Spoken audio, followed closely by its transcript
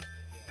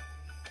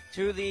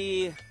to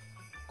the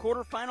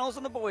quarterfinals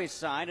on the boys'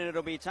 side, and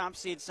it'll be top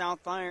seed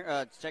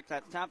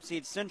top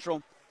seed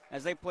Central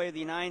as they play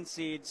the 9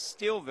 seed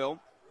Steelville.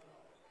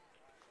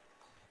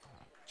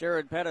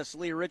 Jared Pettis,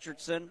 Lee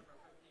Richardson,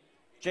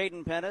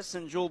 Jaden Pettis,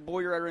 and Joel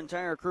Boyer, our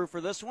entire crew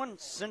for this one.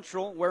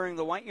 Central wearing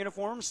the white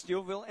uniforms,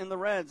 Steelville in the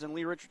reds, and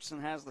Lee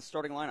Richardson has the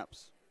starting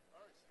lineups.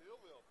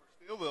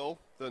 All right, Steelville,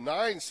 the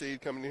 9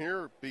 seed coming in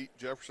here, beat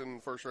Jefferson in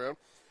the first round.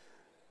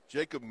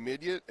 Jacob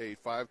Midyat, a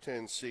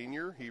 5'10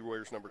 senior, he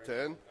wears number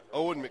 10.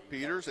 Owen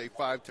McPeters, a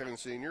 5'10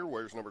 senior,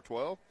 wears number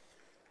 12.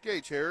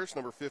 Gage Harris,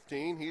 number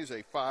 15, he's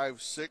a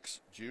 5'6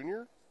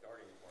 junior.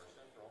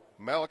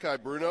 Malachi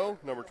Bruno,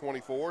 number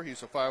 24,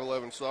 he's a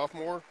 5'11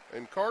 sophomore.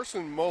 And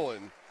Carson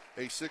Mullen,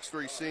 a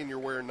 6'3 senior,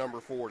 wearing number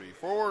 40.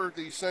 For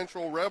the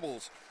Central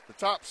Rebels, the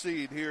top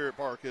seed here at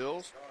Park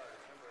Hills,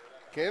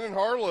 Cannon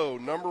Harlow,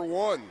 number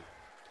 1,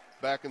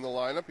 back in the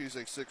lineup. He's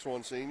a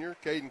 6'1 senior.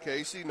 Caden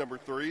Casey, number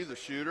 3, the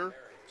shooter,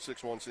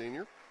 6'1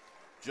 senior.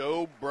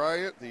 Joe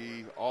Bryant,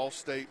 the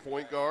all-state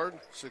point guard,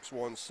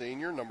 6'1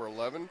 senior, number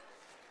 11.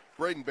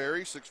 Braden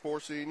Berry,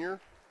 6'4 senior,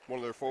 one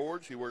of their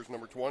forwards. He wears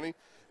number 20.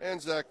 And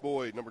Zach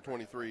Boyd, number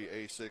 23,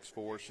 a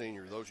 6'4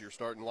 senior. Those are your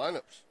starting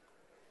lineups.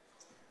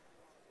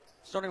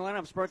 Starting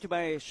lineups brought to you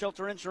by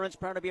Shelter Insurance.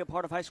 Proud to be a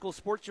part of high school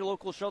sports. Your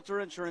local Shelter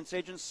Insurance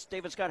agents,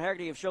 David Scott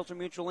Haggerty of Shelter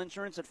Mutual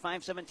Insurance at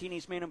 517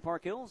 East Main in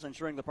Park Hills,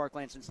 insuring the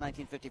Parkland since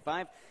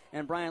 1955.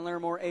 And Brian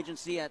Larimore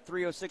Agency at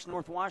 306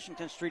 North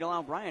Washington Street.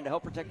 Allow Brian to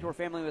help protect your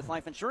family with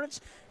life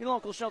insurance. Your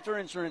local Shelter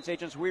Insurance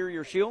agents, we're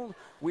your shield,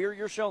 we're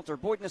your shelter.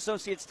 Boyd &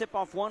 Associates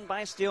tip-off won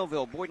by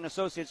Steelville. Boyd &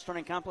 Associates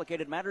turning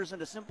complicated matters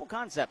into simple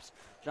concepts.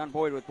 John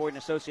Boyd with Boyd &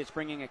 Associates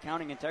bringing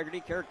accounting integrity,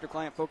 character,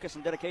 client focus,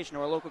 and dedication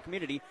to our local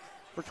community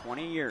for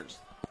 20 years.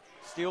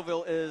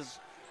 Steelville is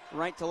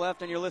right to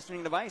left on your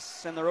listening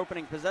device, and their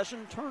opening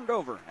possession turned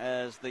over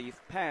as the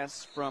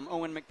pass from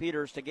Owen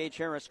McPeters to Gage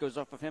Harris goes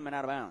off of him and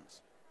out of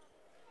bounds.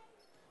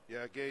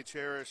 Yeah, Gage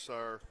Harris,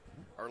 our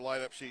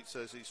lineup sheet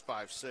says he's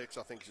 5'6".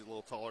 I think he's a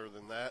little taller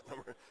than that.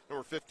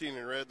 Number 15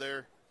 in red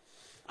there.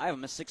 I have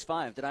him as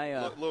 6'5". Did I?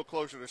 A little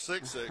closer to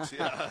 6'6",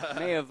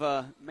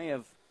 yeah. may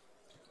have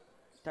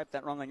typed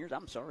that wrong on yours.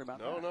 I'm sorry about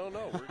that.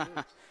 No, we're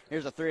good.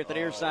 Here's a three at the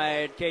near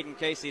side. Caden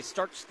Casey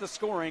starts the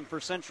scoring for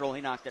Central.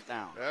 He knocked it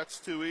down. That's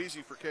too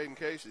easy for Caden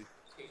Casey.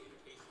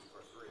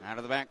 Out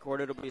of the backcourt,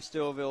 it'll be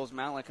Steelville's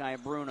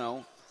Malachi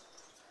Bruno.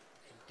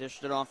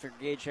 Dished it off for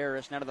Gage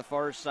Harris. Now to the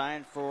far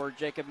side for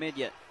Jacob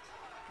Midyat.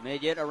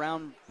 Midyat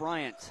around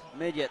Bryant.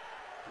 Midyat,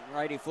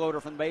 righty floater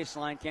from the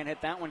baseline. Can't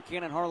hit that one.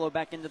 Cannon Harlow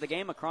back into the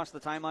game across the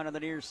timeline on the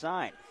near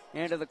side.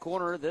 Into the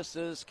corner, this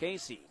is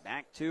Casey.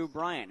 Back to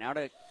Bryant. Now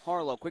to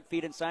Harlow. Quick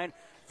feed inside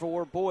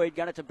for Boyd.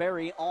 Got it to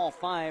Berry. All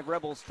 5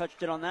 Rebels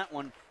touched it on that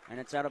one. And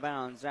it's out of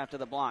bounds after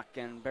the block.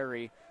 And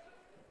Berry,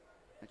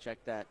 check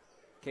that.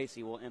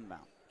 Casey will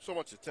inbound. So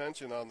much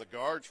attention on the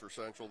guards for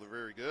Central. They're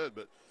very good.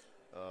 But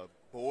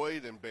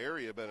Boyd and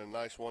Berry have been a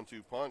nice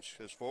 1-2 punch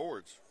as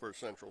forwards for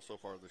Central so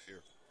far this year.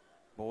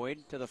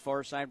 Boyd to the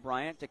far side,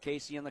 Bryant to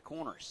Casey in the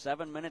corner.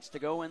 7 minutes to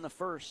go in the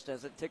first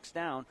as it ticks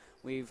down.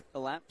 We've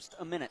elapsed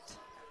a minute.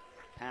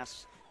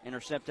 Pass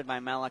intercepted by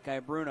Malachi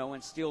Bruno,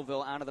 and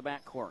Steelville out of the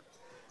backcourt.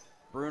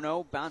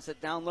 Bruno bounced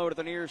it down low to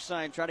the near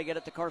side, try to get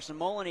it to Carson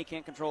Mullen. He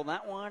can't control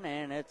that one,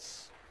 and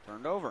it's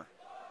turned over.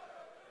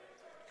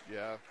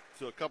 Yeah,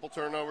 so a couple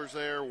turnovers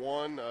there.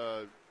 One,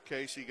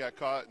 Casey got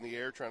caught in the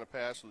air trying to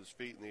pass with his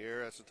feet in the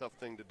air. That's a tough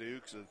thing to do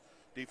because the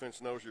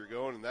defense knows you're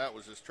going, and that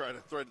was just trying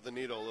to thread the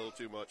needle a little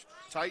too much.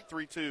 Tight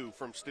 3-2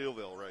 from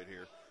Steelville right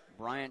here.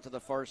 Bryant to the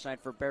far side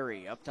for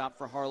Berry. Up top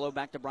for Harlow.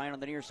 Back to Bryant on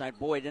the near side.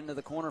 Boyd into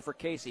the corner for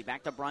Casey.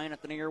 Back to Bryant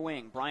at the near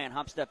wing. Bryant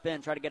hop step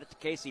in. Try to get it to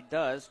Casey.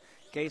 Does.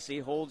 Casey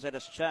holds at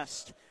his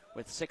chest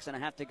with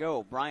 6.5 to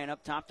go. Bryant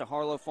up top to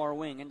Harlow far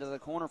wing. Into the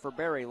corner for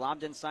Berry.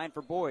 Lobbed inside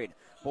for Boyd.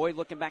 Boyd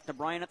looking back to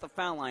Bryant at the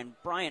foul line.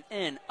 Bryant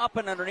in. Up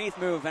and underneath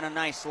move. And a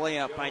nice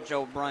layup by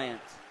Joe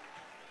Bryant.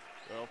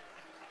 Well,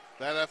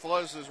 that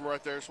athleticism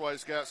right there is why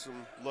he's got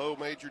some low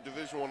major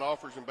Division I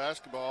offers in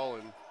basketball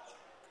and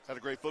had a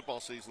great football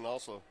season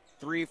also.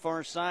 3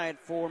 far side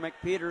for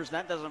McPeters.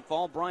 That doesn't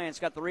fall. Bryant's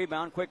got the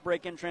rebound. Quick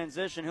break in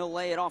transition. He'll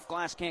lay it off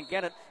glass. Can't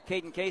get it.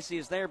 Caden Casey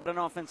is there, but an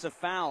offensive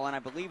foul, and I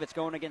believe it's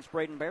going against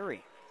Braden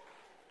Berry.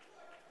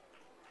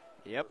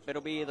 Yep,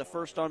 it'll be the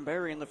first on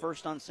Berry and the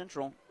first on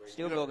Central.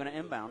 Steelville going to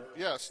inbound.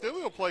 Yeah,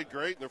 Steelville played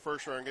great in their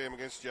first round game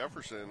against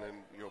Jefferson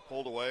and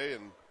pulled away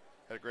and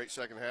had a great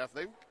second half.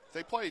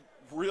 They played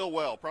real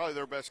well, probably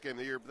their best game of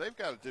the year, but they've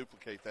got to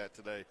duplicate that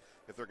today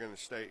if they're going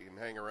to stay and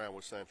hang around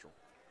with Central.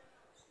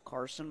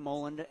 Carson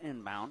Mullen to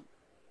inbound.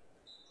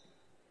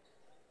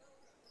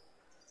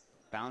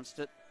 Bounced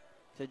it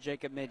to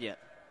Jacob Midyat.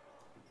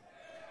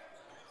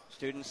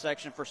 Student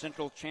section for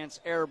Central, chance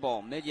air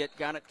ball. Midyat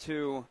got it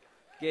to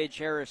Gage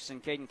Harris,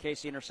 and Caden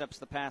Casey intercepts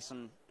the pass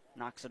and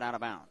knocks it out of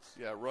bounds.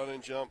 Yeah, run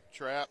and jump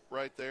trap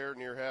right there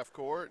near half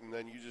court, and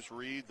then you just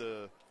read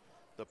the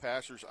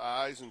passer's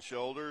eyes and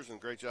shoulders, and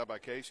great job by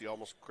Casey,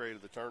 almost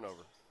created the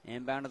turnover.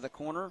 Inbound to the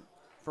corner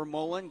for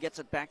Mullen, gets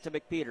it back to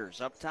McPeters.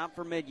 Up top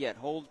for Midyat,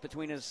 holds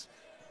between his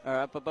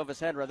up above his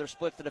head, rather,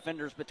 splits the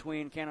defenders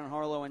between Cannon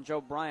Harlow and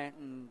Joe Bryant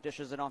and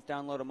dishes it off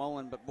down low to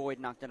Mullen, but Boyd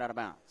knocked it out of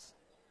bounds.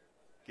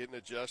 Getting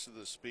adjusted to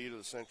the speed of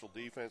the Central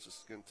defense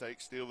is going to take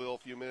Steelville a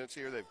few minutes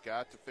here. They've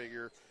got to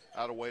figure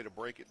out a way to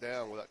break it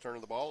down without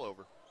turning the ball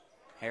over.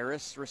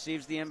 Harris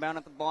receives the inbound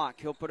at the block.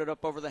 He'll put it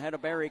up over the head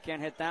of Barry.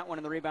 Can't hit that one,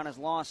 and the rebound is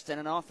lost. And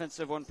an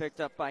offensive one picked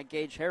up by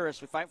Gage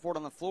Harris. We fight for it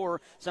on the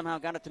floor. Somehow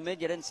got it to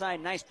mid, yet inside.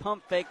 Nice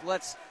pump fake.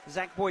 Lets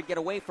Zach Boyd get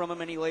away from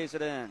him, and he lays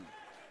it in.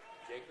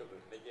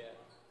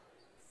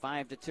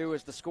 5-2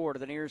 is the score to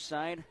the near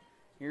side.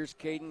 Here's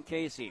Caden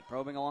Casey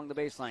probing along the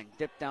baseline.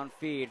 Dip down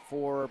feed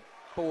for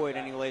Boyd,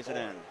 and he lays it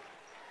in.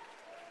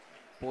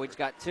 Boyd's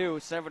got 2,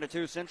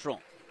 7-2 Central.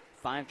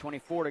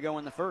 5:24 to go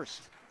in the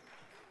first.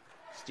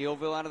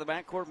 Steelville out of the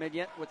backcourt,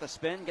 Midyet with a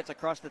spin, gets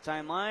across the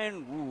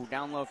timeline. Ooh,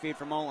 down low feed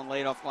from Mullen,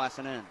 laid off glass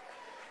and in.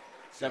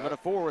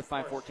 7-4 with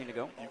 5:14 to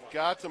go. You've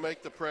got to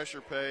make the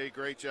pressure pay.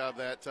 Great job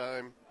that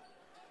time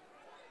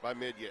by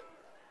Midyet.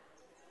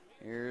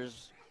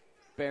 Here's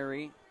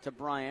Barry to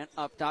Bryant,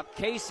 up top.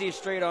 Casey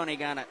straight on, he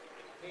got it.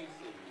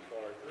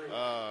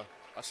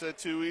 I said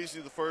too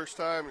easy the first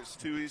time. It's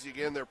too easy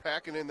again. They're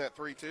packing in that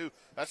 3-2.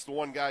 That's the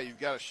one guy you've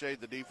got to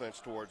shade the defense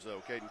towards,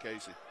 though, Caden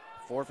Casey.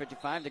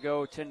 4:55 to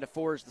go.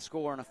 10-4 is the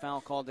score, and a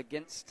foul called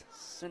against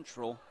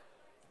Central.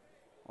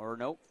 Or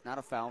nope, not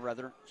a foul,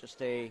 rather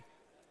just a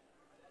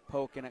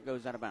poke, and it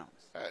goes out of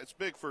bounds. It's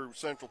big for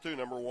Central, too.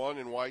 Number 1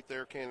 in white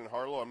there, Cannon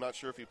Harlow. I'm not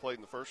sure if he played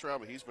in the first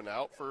round, but he's been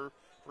out for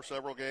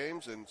several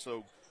games, and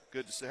so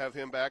good to have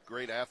him back.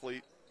 Great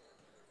athlete.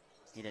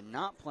 He did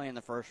not play in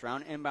the first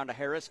round. Inbound to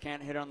Harris.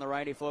 Can't hit on the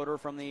righty floater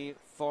from the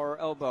far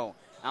elbow.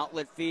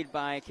 Outlet feed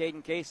by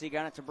Caden Casey.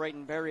 Got it to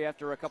Brayton Berry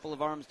after a couple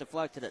of arms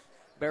deflected it.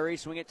 Berry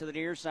swing it to the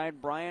near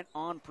side. Bryant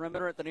on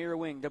perimeter at the near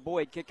wing. To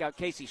Boyd. Kick out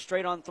Casey.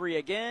 Straight on 3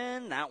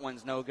 again. That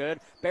one's no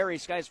good. Berry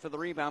skies for the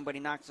rebound, but he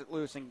knocks it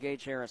loose, and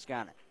Gage Harris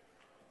got it.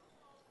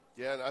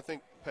 Yeah, and I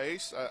think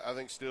pace. I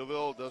think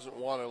Steelville doesn't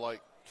want to,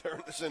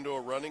 turn this into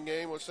a running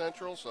game with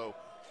Central, so.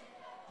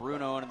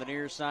 Bruno into the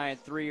near side,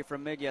 3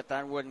 from Midyet.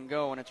 That wouldn't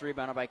go, and it's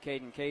rebounded by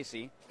Caden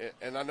Casey.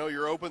 And I know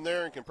you're open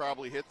there and can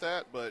probably hit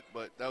that, but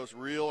that was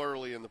real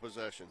early in the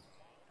possession.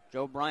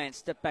 Joe Bryant,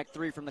 step back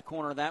 3 from the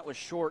corner. That was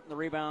short, and the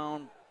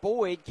rebound,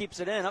 Boyd keeps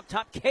it in. Up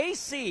top,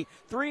 Casey,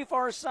 3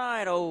 far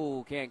side.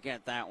 Oh, can't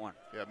get that one.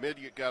 Yeah,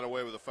 Midyet got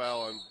away with a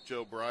foul on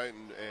Joe Bryant,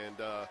 and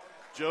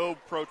Joe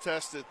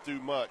protested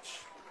too much.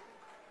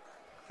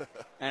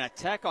 And a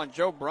tech on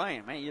Joe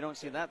Bryant. Man, you don't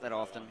see that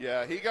often.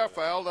 Yeah, he got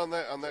fouled on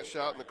that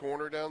shot in the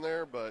corner down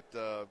there, but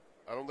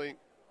I don't think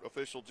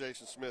official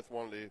Jason Smith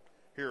wanted to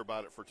hear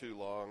about it for too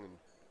long.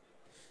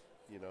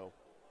 And,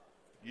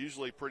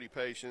 usually pretty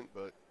patient,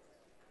 but.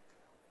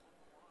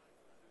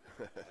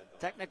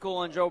 Technical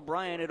on Joe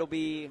Bryant. It'll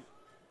be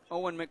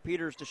Owen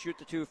McPeters to shoot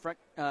the 2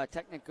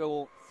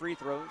 technical free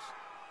throws.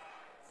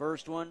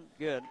 First one,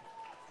 good.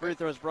 Free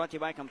throws brought to you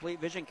by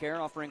Complete Vision Care,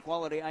 offering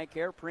quality eye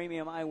care,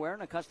 premium eyewear,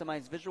 and a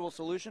customized visual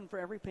solution for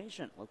every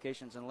patient.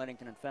 Locations in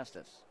Leadington and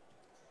Festus.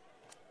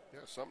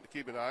 Yeah, something to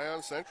keep an eye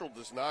on. Central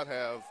does not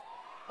have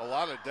a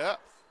lot of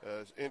depth.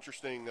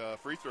 Interesting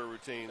free throw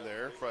routine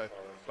there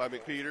by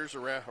McPeters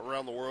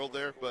around the world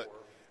there. But,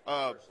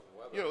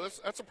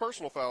 that's a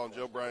personal foul on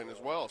Joe Bryant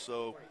as well.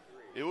 So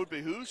it would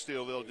behoove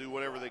Steelville to do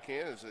whatever they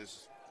can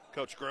as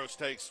Coach Gross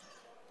takes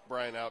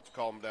Bryant out to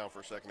calm him down for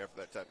a second after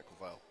that technical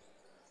foul.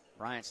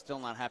 Bryant still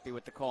not happy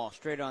with the call.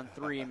 Straight on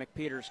 3.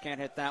 McPeters can't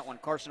hit that one.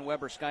 Carson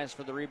Weber skies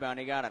for the rebound.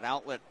 He got it.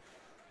 Outlet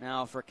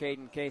now for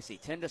Caden Casey.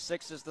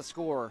 10-6 is the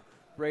score.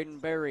 Braden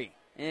Berry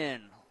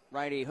in.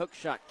 Righty hook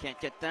shot. Can't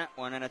get that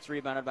one, and it's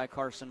rebounded by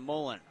Carson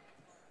Mullen.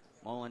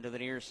 Mullen to the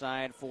near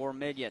side for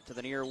Midyet. To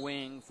the near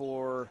wing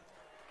for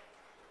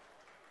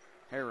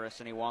Harris,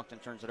 and he walked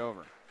and turns it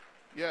over.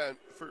 Yeah,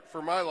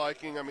 for my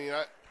liking,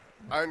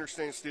 I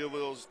understand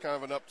Steelville is kind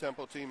of an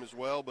up-tempo team as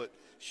well, but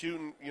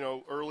shooting,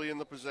 early in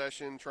the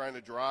possession, trying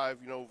to drive,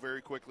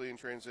 very quickly in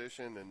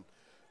transition, and,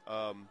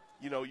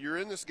 you're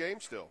in this game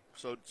still,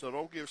 so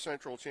don't give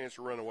Central a chance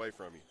to run away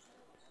from you.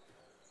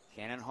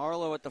 Cannon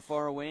Harlow at the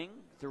far wing,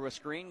 through a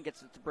screen,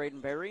 gets it to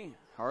Braden Berry.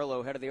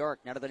 Harlow head of the arc,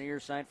 now to the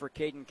near side for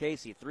Caden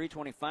Casey.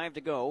 3:25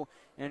 to go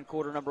in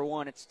quarter number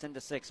 1. It's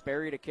 10-6.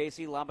 Berry to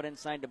Casey, lob it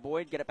inside to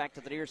Boyd, get it back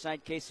to the near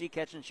side. Casey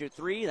catch and shoot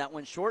 3. That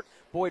one's short.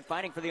 Boyd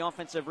fighting for the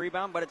offensive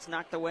rebound, but it's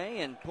knocked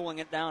away and pulling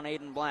it down.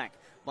 Aiden Black.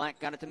 Black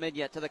got it to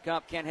Midyet to the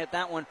cup, can't hit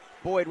that one.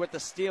 Boyd with the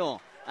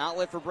steal.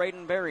 Outlet for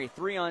Braden Berry.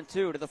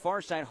 3-on-2 to the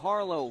far side.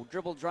 Harlow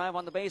dribble drive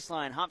on the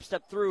baseline. Hop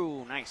step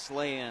through. Nice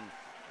lay-in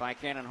by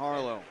Cannon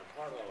Harlow.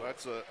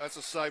 That's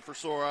a sight for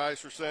sore eyes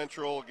for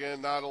Central.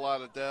 Again, not a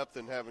lot of depth,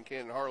 and having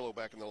Cannon Harlow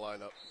back in the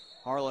lineup.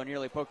 Harlow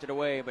nearly poked it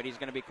away, but he's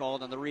going to be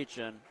called on the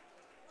reach-in.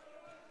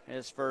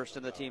 His first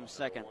and the team's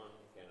second.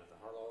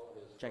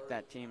 Check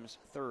that, team's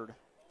third.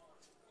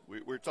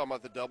 We're talking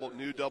about the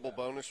new double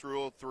bonus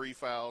rule. 3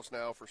 fouls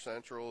now for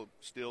Central.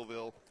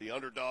 Steelville, the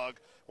underdog,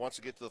 wants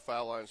to get to the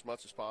foul line as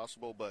much as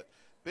possible, but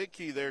big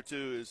key there,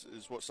 too, is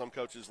what some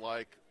coaches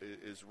like,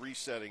 is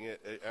resetting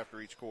it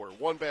after each quarter.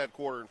 One bad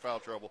quarter in foul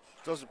trouble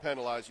doesn't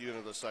penalize you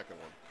into the second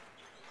one.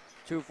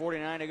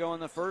 2:49 to go in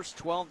the first.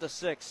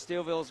 12-6.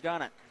 Steelville's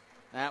got it.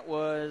 That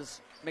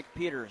was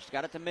McPeters.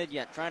 Got it to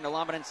Midyet. Trying to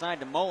lob it inside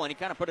to Mullen. He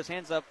kind of put his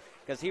hands up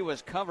because he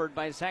was covered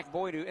by Zach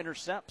Boyd, who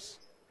intercepts.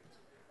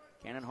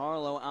 Cannon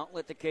Harlow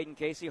outlet to Caden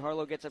Casey.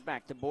 Harlow gets it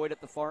back to Boyd at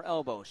the far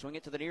elbow. Swing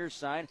it to the near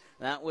side.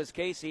 That was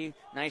Casey.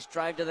 Nice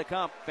drive to the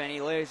cup, and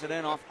he lays it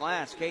in off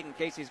glass. Caden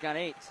Casey's got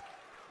 8.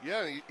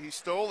 Yeah, he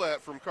stole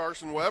that from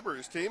Carson Weber,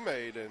 his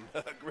teammate, and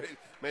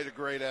made a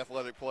great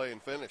athletic play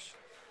and finish.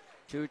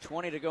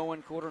 2:20 to go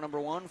in quarter number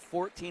 1.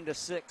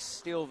 14-6.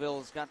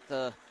 Steelville's got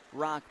the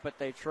rock, but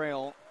they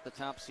trail the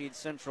top seed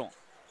Central.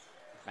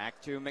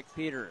 Back to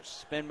McPeters.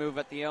 Spin move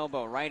at the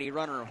elbow. Righty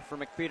runner for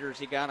McPeters.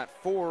 He got it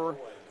 4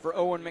 for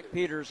Owen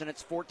McPeters, and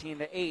it's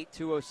 14-8.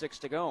 2:06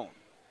 to go.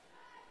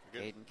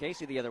 Caden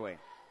Casey the other way.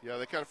 Yeah,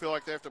 they kind of feel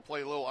like they have to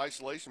play a little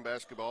isolation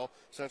basketball.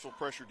 Central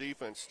pressure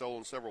defense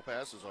stolen several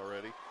passes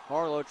already.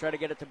 Harlow tried to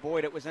get it to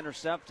Boyd. It was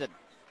intercepted.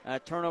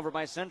 Turnover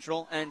by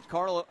Central, and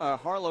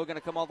Harlow going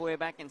to come all the way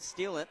back and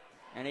steal it.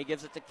 And he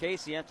gives it to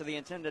Casey after the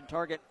intended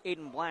target.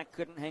 Aiden Black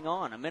couldn't hang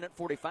on.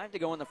 1:45 to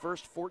go in the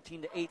first.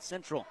 14-8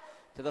 Central.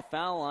 To the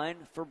foul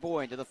line for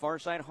Boyd. To the far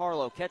side,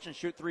 Harlow. Catch and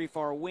shoot 3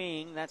 far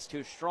wing. That's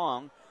too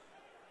strong.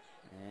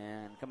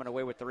 And coming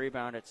away with the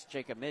rebound, it's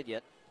Jacob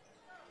Midyet.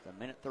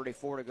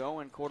 1:34 to go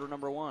in quarter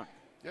number 1.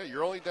 Yeah,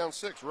 you're only down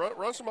 6.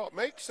 Run some up.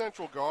 Make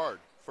Central guard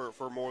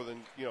for more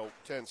than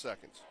 10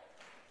 seconds.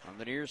 On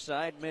the near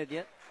side,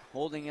 Midyet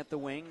holding at the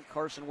wing.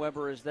 Carson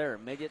Weber is there.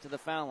 Midyet to the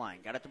foul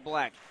line. Got it to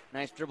Black.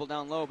 Nice dribble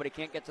down low, but he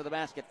can't get to the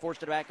basket.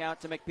 Forced it back out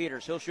to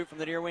McPeters. He'll shoot from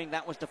the near wing.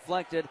 That was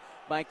deflected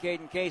by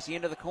Caden Casey.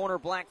 Into the corner.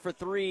 Black for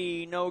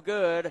 3. No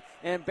good.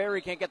 And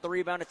Barry can't get the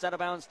rebound. It's out of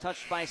bounds.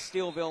 Touched by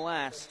Steelville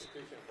last.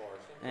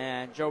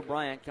 And Joe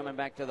Bryant coming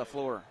back to the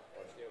floor.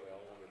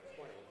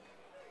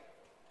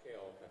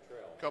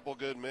 Couple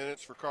good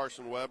minutes for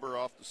Carson Weber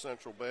off the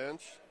Central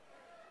bench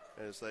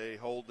as they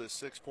hold this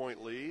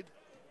 6-point lead.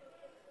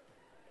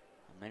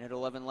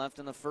 1:11 left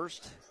in the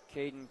first.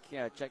 Caden,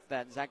 check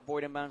that. Zach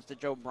Boyd inbounds to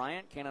Joe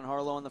Bryant. Cannon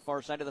Harlow on the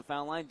far side of the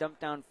foul line. Dump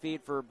down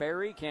feed for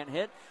Barry. Can't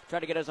hit. Try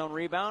to get his own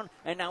rebound.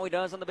 And now he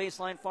does on the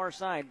baseline far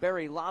side.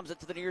 Barry lobs it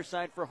to the near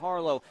side for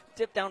Harlow.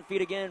 Tip down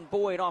feed again.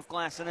 Boyd off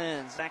glass and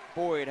in. Zach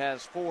Boyd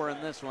has 4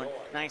 in this one.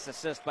 Nice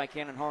assist by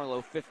Cannon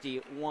Harlow.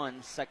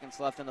 51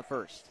 seconds left in the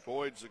first.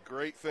 Boyd's a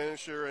great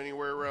finisher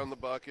anywhere around the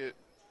bucket.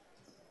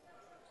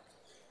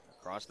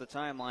 Across the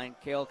timeline,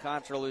 Cale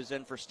Cottrell, who's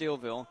in for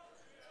Steelville.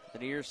 The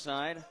near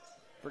side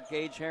for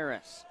Gage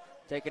Harris.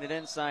 Taking it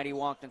inside, he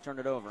walked and turned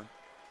it over.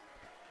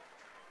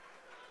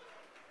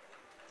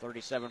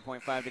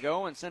 37.5 to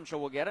go, and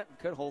Central will get it.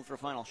 Could hold for a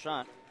final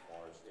shot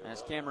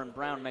as Cameron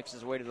Brown makes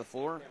his way to the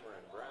floor.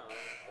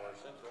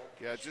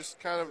 Yeah, just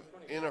kind of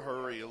in a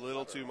hurry, a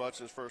little too much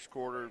in his first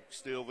quarter.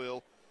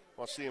 Steelville,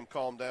 want to see him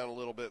calm down a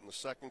little bit in the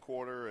second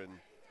quarter, and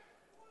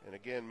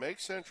again, make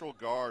Central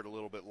guard a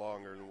little bit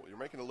longer. You're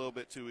making it a little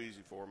bit too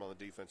easy for him on the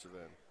defensive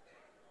end.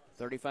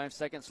 35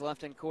 seconds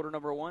left in quarter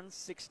number 1,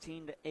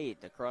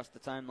 16-8. Across the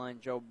timeline,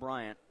 Joe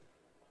Bryant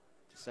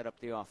to set up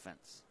the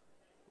offense.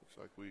 Looks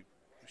like we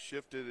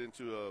shifted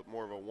into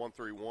more of a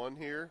 1-3-1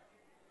 here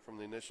from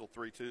the initial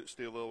 3-2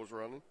 Steelville was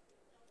running.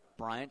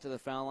 Bryant to the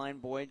foul line.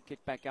 Boyd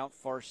kicked back out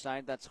far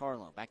side. That's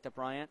Harlow. Back to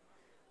Bryant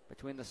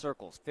between the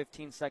circles.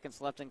 15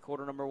 seconds left in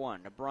quarter number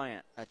 1. To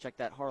Bryant. Check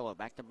that, Harlow.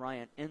 Back to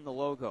Bryant in the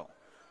logo.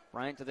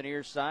 Bryant to the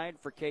near side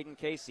for Caden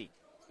Casey.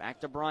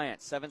 Back to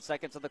Bryant. 7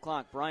 seconds of the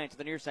clock. Bryant to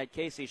the near side.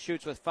 Casey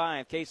shoots with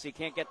 5. Casey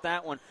can't get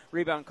that one.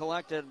 Rebound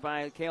collected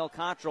by Cale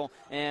Cottrell.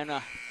 And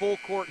a full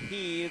court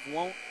heave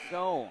won't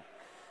go.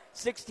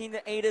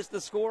 16-8 is the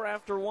score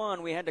after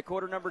 1. We head to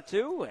quarter number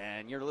 2.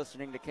 And you're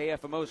listening to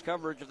KFMO's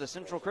coverage of the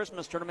Central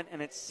Christmas Tournament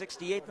and its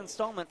 68th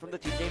installment from the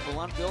TJ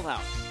Full-On Fieldhouse.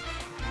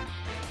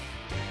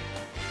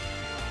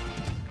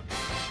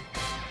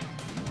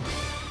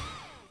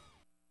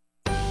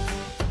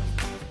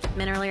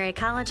 Mineral Area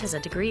College has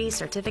a degree,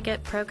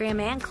 certificate, program,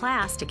 and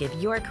class to give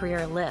your career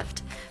a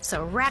lift.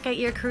 So rocket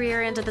your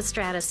career into the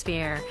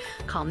stratosphere.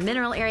 Call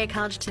Mineral Area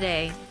College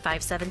today,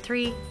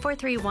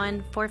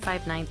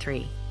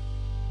 573-431-4593.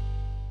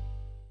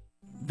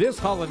 This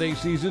holiday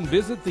season,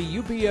 visit the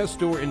UPS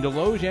store in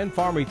Deloge and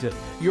Farmington,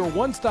 your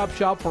one-stop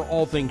shop for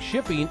all things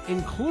shipping,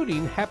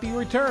 including happy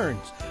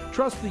returns.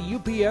 Trust the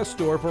UPS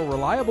store for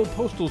reliable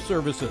postal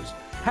services.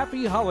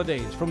 Happy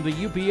holidays from the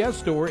UPS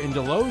store in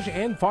Deloge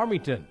and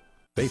Farmington.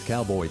 Faith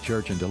Cowboy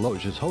Church in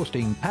Deloge is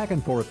hosting Pack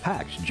and Forth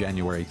Packs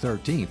January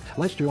 13th.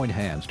 Let's join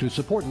hands to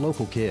support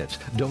local kids.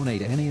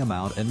 Donate any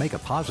amount and make a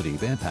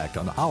positive impact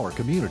on our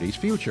community's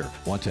future.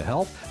 Want to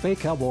help?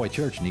 Faith Cowboy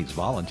Church needs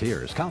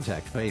volunteers.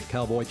 Contact Faith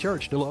Cowboy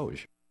Church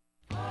Deloge.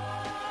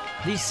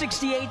 The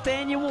 68th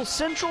Annual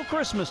Central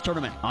Christmas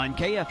Tournament on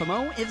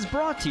KFMO is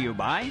brought to you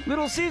by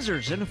Little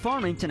Caesars in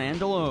Farmington and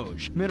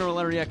Deloge, Mineral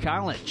Area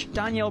College,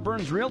 Danielle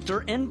Burns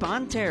Realtor in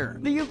Bonne Terre,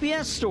 the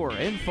UPS Store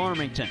in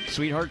Farmington,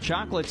 Sweetheart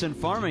Chocolates in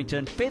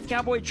Farmington, Faith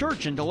Cowboy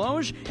Church in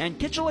Deloge, and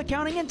Kitchell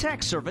Accounting and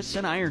Tax Service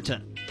in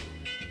Ironton.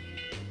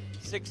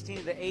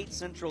 16-8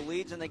 Central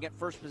leads, and they get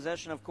first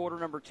possession of quarter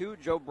number 2.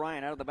 Joe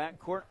Bryant out of the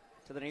backcourt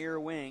to the near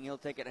wing. He'll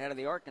take it head of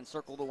the arc and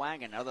circle the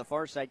wagon. Now the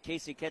far side,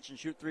 Casey catch and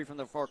shoot three from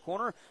the far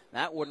corner.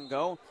 That wouldn't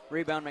go.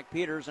 Rebound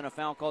McPeters, and a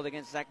foul called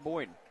against Zach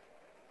Boyd.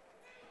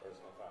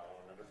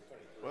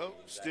 Well,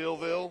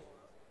 Steelville,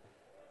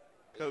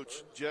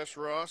 Coach Jess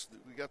Ross,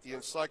 we got the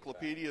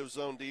encyclopedia of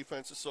zone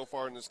defenses so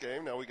far in this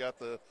game. Now we got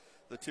the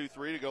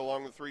 2-3 to go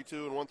along with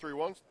 3-2 and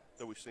 1-3-1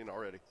 that we've seen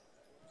already.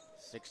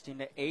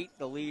 16-8,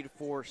 the lead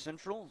for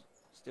Central.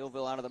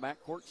 Steelville out of the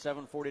backcourt,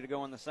 7:40 to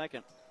go in the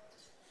second.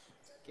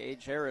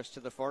 Gage Harris to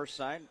the far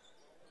side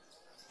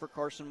for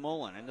Carson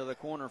Mullen. Into the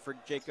corner for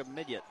Jacob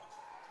Midget.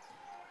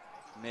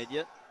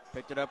 Midget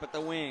picked it up at the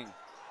wing.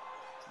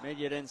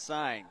 Midget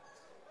inside.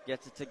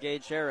 Gets it to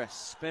Gage Harris.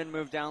 Spin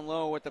move down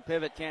low with the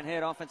pivot. Can't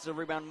hit. Offensive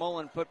rebound.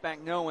 Mullen put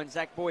back no, and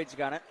Zach Boyd's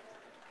got it.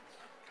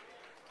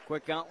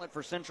 Quick outlet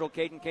for Central.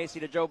 Caden Casey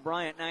to Joe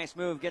Bryant. Nice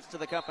move. Gets to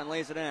the cup and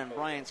lays it in.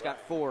 Bryant's got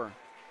 4.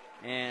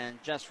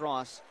 And Jess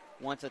Ross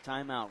wants a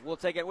timeout. We'll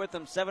take it with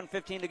them.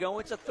 7:15 to go.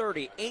 It's a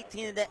 30.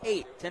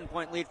 18-8.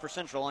 10-point lead for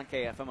Central on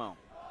KFMO.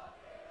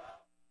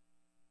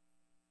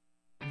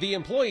 The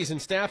employees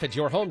and staff at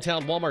your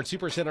hometown Walmart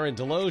Supercenter in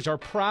Deloge are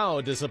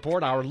proud to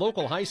support our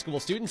local high school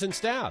students and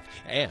staff,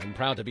 and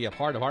proud to be a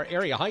part of our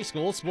area high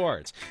school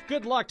sports.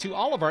 Good luck to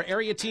all of our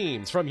area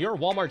teams from your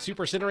Walmart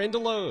Supercenter in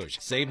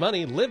Deloge. Save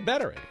money, live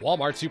better at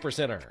Walmart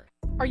Supercenter.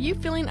 Are you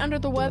feeling under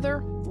the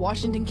weather?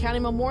 Washington County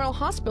Memorial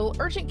Hospital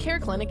Urgent Care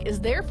Clinic is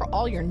there for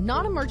all your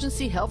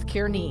non-emergency health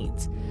care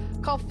needs.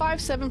 Call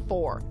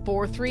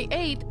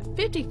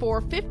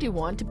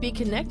 574-438-5451 to be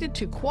connected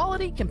to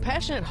quality,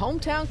 compassionate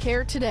hometown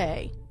care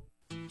today.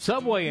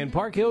 Subway in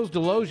Park Hills,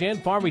 Deloge,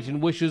 and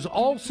Farmington wishes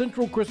all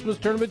Central Christmas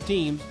Tournament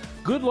teams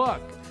good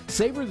luck.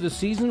 Savor the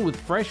season with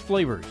fresh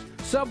flavors.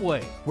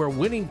 Subway, where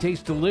winning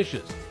tastes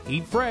delicious.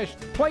 Eat fresh,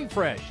 play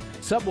fresh.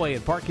 Subway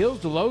in Park Hills,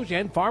 Deloge,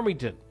 and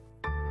Farmington.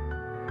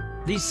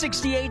 The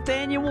 68th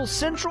Annual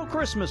Central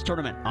Christmas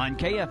Tournament on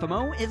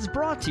KFMO is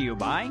brought to you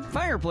by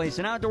Fireplace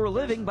and Outdoor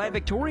Living by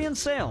Victorian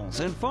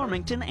Sales in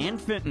Farmington and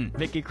Fenton,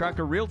 Vicky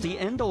Crocker Realty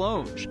in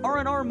Deloge,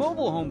 R&R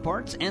Mobile Home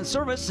Parts and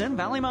Service in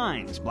Valley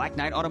Mines, Black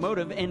Knight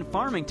Automotive in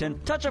Farmington,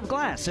 Touch of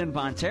Glass in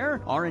Von Terre,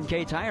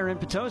 R&K Tire in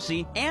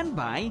Potosi, and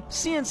by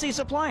CNC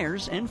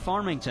Suppliers in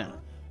Farmington.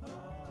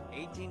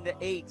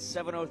 18-8,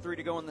 7:03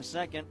 to go in the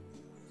second.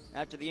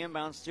 After the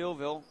inbound,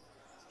 Steelville.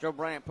 Joe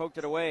Bryant poked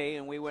it away,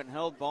 and we went and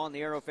held ball, and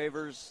the arrow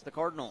favors the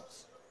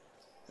Cardinals.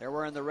 They're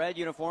wearing the red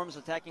uniforms,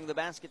 attacking the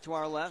basket to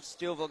our left.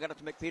 Steelville got it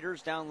to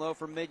McPeters, down low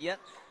for Midget.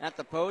 At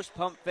the post,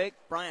 pump fake.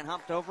 Bryant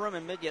hopped over him,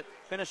 and Midget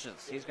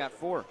finishes. He's got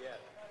 4.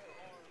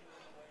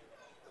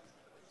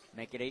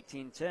 Make it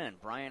 18-10.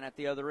 Bryant at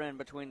the other end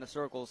between the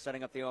circles,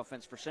 setting up the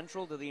offense for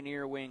Central to the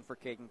near wing for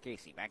Caden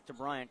Casey. Back to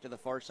Bryant to the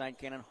far side,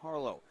 Cannon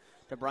Harlow.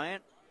 To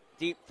Bryant,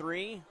 deep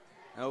 3.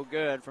 No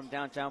good from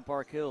downtown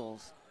Park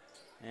Hills.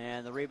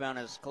 And the rebound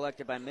is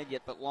collected by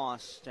Midget but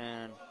lost,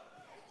 and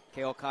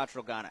Cale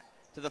Cottrell got it.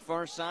 To the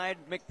far side,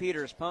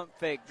 McPeters, pump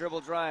fake, dribble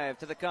drive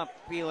to the cup.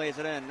 He lays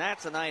it in.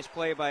 That's a nice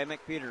play by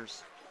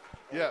McPeters.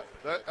 Yeah,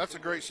 that's a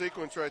great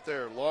sequence right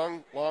there.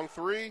 Long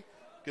 3,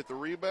 get the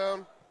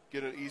rebound,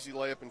 get an easy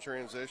layup in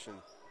transition.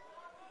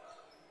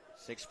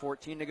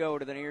 6:14 to go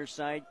to the near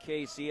side.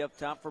 Casey up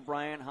top for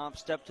Bryant. Hop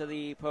step to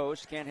the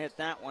post. Can't hit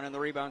that one, and the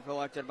rebound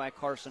collected by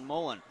Carson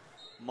Mullen.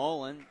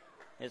 Mullen,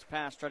 his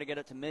pass, tried to get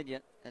it to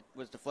Midget. It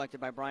was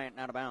deflected by Bryant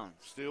and out of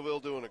bounds.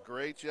 Steelville doing a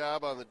great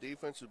job on the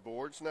defensive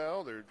boards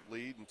now. They're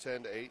leading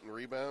 10-8 in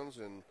rebounds.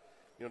 And,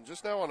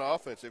 just now on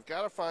offense, they've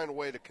got to find a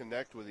way to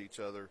connect with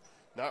each other,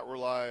 not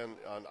rely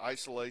on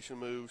isolation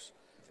moves.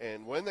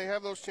 And when they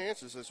have those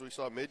chances, as we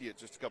saw Midget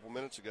just a couple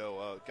minutes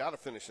ago, got to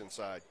finish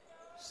inside.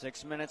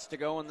 6 minutes to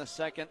go in the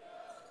second.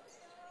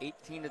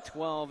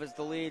 18-12 is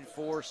the lead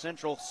for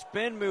Central.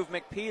 Spin move,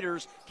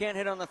 McPeters. Can't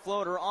hit on the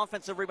floater.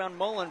 Offensive rebound,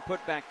 Mullen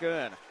put back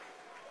good.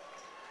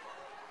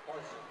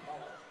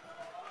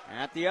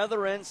 At the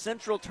other end,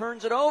 Central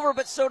turns it over,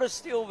 but so does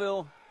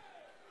Steelville.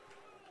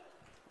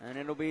 And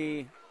it'll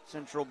be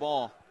Central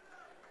ball.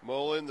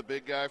 Mullen, the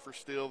big guy for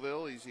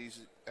Steelville,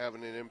 he's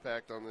having an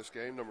impact on this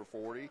game, number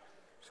 40.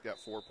 He's got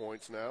 4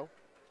 points now.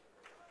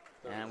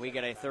 And we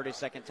get a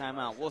 30-second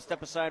timeout. We'll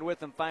step aside with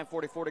them.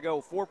 5:44 to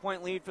go.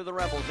 4-point lead for the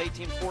Rebels.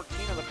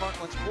 18-14 of the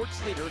Parkland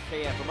Sports Leader,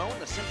 KFMO, in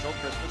the Central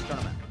Christmas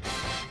Tournament.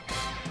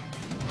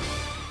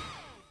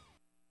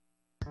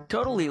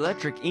 Total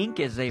Electric Inc.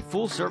 is a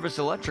full-service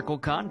electrical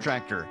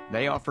contractor.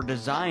 They offer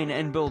design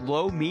and build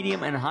low,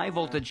 medium, and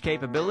high-voltage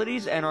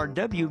capabilities and are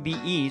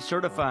WBE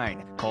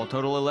certified. Call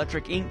Total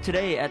Electric Inc.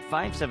 today at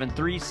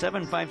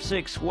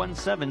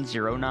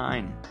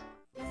 573-756-1709.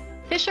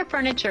 Fisher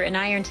Furniture in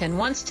Ironton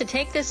wants to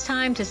take this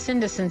time to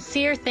send a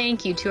sincere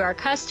thank you to our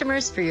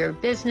customers for your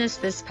business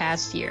this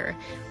past year.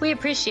 We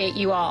appreciate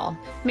you all.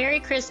 Merry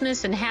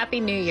Christmas and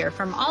Happy New Year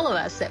from all of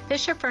us at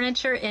Fisher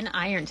Furniture in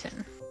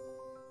Ironton.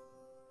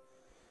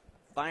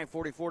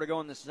 5:44 to go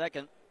in the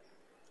second.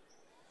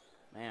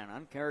 Man,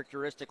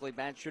 uncharacteristically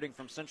bad shooting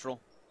from Central.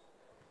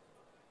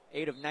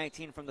 8 of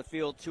 19 from the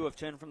field, 2 of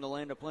 10 from the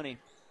land of plenty.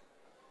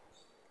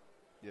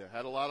 Yeah,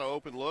 had a lot of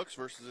open looks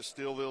versus the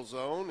Steelville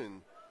zone,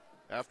 and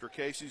after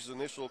Casey's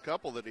initial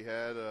couple that he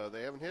had,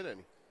 they haven't hit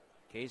any.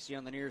 Casey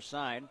on the near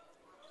side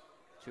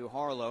to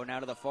Harlow, now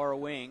to the far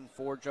wing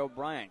for Joe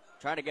Bryant.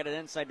 Try to get it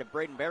inside to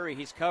Braden Berry.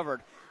 He's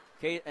covered.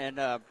 And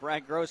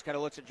Brad Gross kind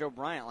of looks at Joe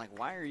Bryant like,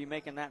 why are you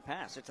making that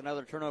pass? It's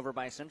another turnover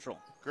by Central.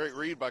 Great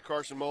read by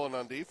Carson Mullen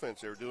on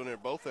defense. They're doing it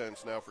at both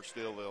ends now for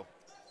Steelville.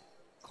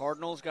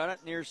 Cardinals got it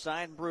near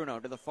side. Bruno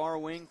to the far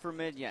wing for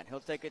Midyat. He'll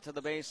take it to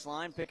the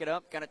baseline, pick it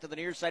up, got it to the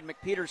near side.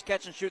 McPeters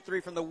catch and shoot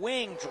three from the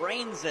wing,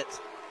 drains it.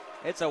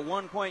 It's a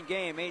 1-point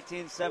game,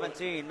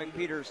 18-17.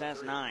 McPeters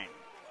has 9.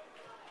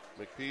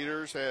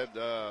 McPeters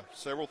had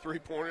several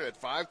three-pointers, had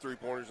 5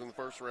 3-pointers in the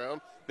first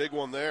round. Big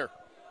one there.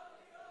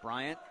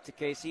 Bryant to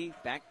Casey,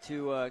 back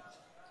to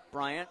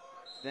Bryant,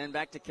 then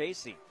back to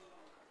Casey.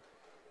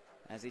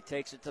 As he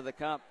takes it to the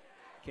cup,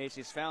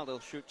 Casey's fouled, he'll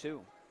shoot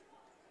 2.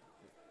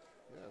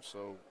 Yeah,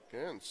 so,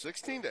 again,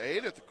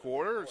 16-8 at the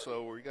quarter,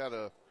 so we got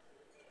a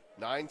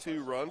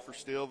 9-2 run for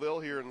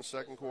Steelville here in the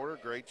second quarter.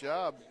 Great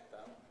job.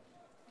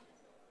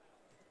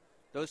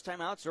 Those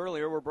timeouts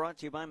earlier were brought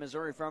to you by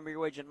Missouri Farm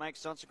Bureau agent Mike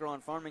Sunsiger in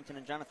Farmington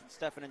and Jonathan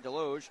Steffen in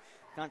Deloge.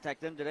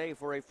 Contact them today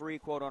for a free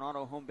quote on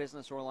auto, home,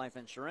 business, or life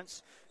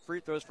insurance.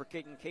 Free throws for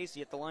Caden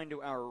Casey at the line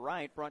to our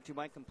right, brought to you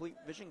by Complete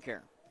Vision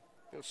Care.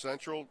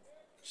 Central,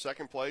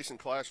 second place in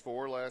Class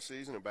 4 last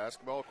season in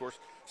basketball. Of course,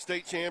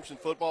 state champs in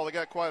football. They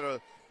got quite a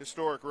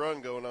historic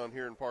run going on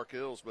here in Park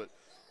Hills. But,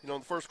 in the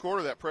first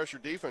quarter, that pressure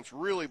defense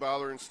really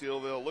bothering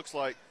Steelville. Looks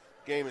like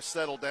the game has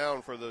settled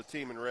down for the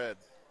team in red.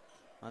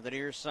 On the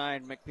near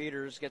side,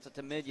 McPeters gets it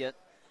to Midyat.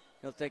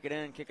 He'll take it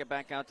in, kick it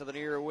back out to the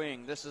near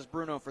wing. This is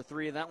Bruno for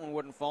 3. That one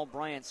wouldn't fall.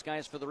 Bryant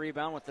skies for the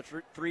rebound with the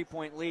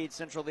 3-point lead.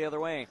 Central the other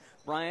way.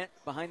 Bryant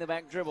behind the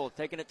back dribble,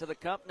 taking it to the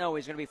cup. No,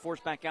 he's going to be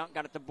forced back out.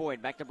 Got it to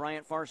Boyd. Back to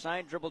Bryant, far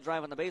side. Dribble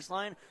drive on the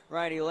baseline.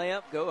 Righty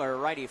layup,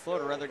 righty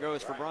floater rather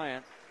goes for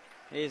Bryant.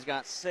 He's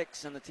got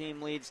 6, and the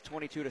team leads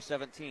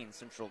 22-17.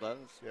 Central does.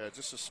 Yeah,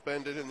 just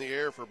suspended in the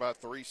air for about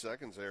 3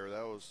 seconds there.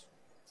 That was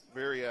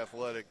very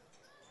athletic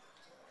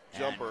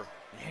jumper.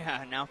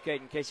 And, now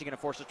Caden Casey going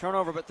to force a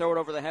turnover, but throw it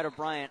over the head of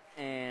Bryant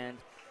and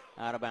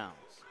out of bounds.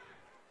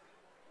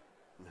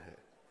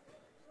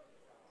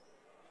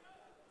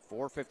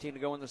 4:15 to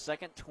go in the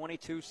second,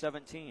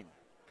 22-17.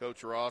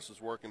 Coach Ross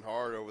is working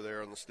hard over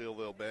there on the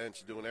Steelville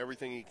bench, doing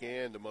everything he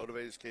can to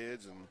motivate his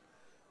kids and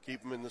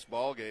keep them in this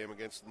ball game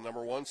against the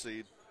number 1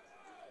 seed.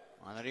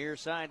 On the near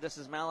side, this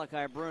is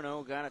Malachi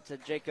Bruno. Got it to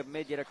Jacob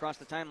Midyat across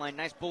the timeline.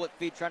 Nice bullet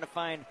feed trying to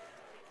find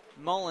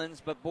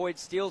Mullins, but Boyd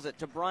steals it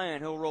to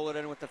Bryant. He'll roll it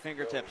in with the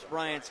fingertips.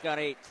 Bryant's got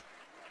 8.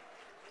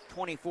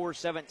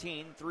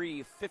 24-17,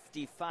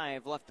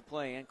 3:55 left to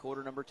play in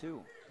quarter number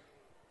 2.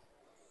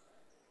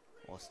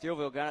 Well,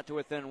 Steelville got it to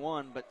within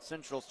 1, but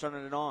Central's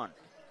turning it on.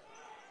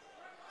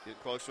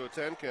 Get close to a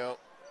 10 count.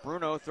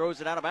 Bruno throws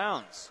it out of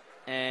bounds.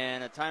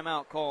 And a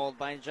timeout called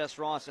by Jess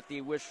Ross. If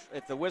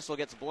the whistle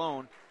gets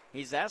blown,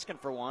 he's asking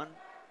for one.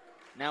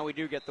 Now we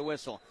do get the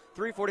whistle.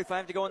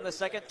 3:45 to go in the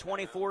second,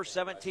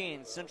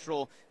 24-17.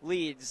 Central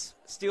leads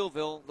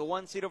Steelville, the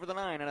 1 seed over the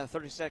 9, and a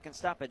 30-second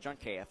stoppage on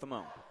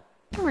KFMO.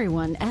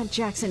 Everyone at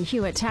Jackson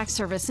Hewitt Tax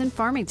Service in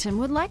Farmington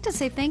would like to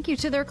say thank you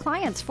to their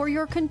clients for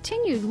your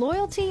continued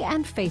loyalty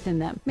and faith in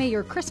them. May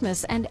your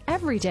Christmas and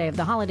every day of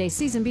the holiday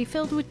season be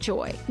filled with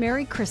joy.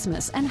 Merry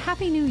Christmas and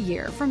Happy New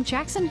Year from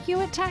Jackson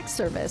Hewitt Tax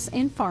Service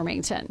in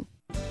Farmington.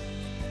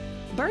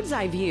 Bird's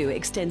Eye View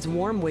extends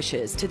warm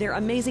wishes to their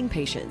amazing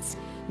patients.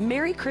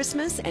 Merry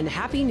Christmas and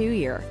Happy New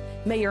Year.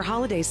 May your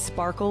holidays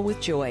sparkle with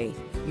joy.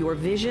 Your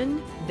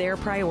vision, their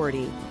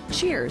priority.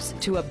 Cheers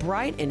to a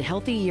bright and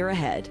healthy year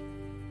ahead.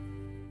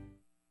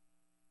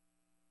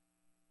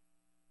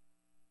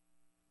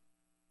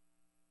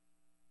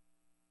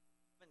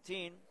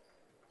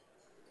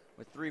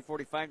 With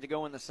 3:45 to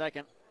go in the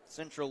second,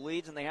 Central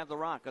leads, and they have the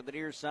rock on the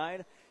near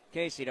side.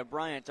 Casey to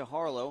Bryant to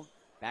Harlow.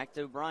 Back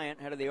to Bryant,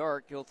 head of the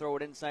arc. He'll throw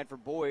it inside for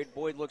Boyd.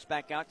 Boyd looks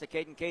back out to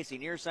Caden Casey.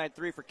 Near side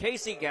 3 for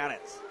Casey. Got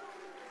it.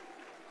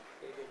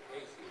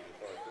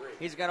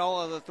 He's got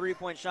all of the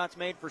 3-point shots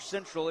made for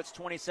Central. It's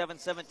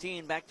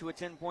 27-17. Back to a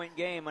 10-point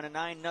game on a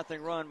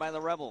 9-0 run by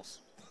the Rebels.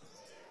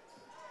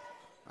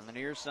 On the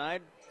near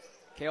side,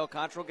 Cale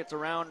Cottrell gets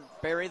around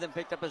Barry, then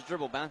picked up his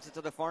dribble. Bounces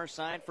to the far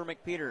side for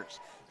McPeters.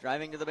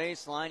 Driving to the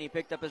baseline, he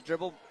picked up his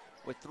dribble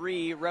with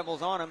 3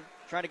 Rebels on him.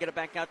 Trying to get it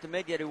back out to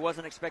Midyat, who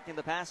wasn't expecting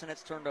the pass, and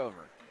it's turned over.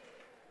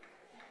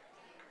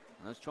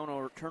 And those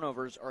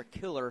turnovers are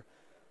killer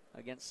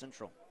against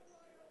Central.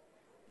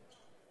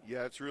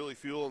 Yeah, it's really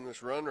fueling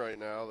this run right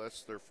now.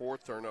 That's their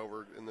 4th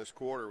turnover in this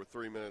quarter with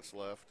 3 minutes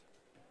left.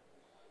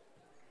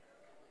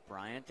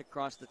 Bryant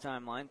across the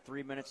timeline.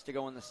 3 minutes to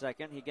go in the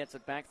second. He gets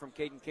it back from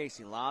Caden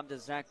Casey. Lob to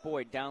Zach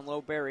Boyd. Down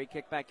low, Barry.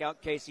 Kick back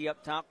out. Casey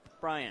up top.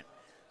 Bryant.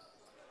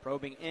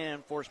 Probing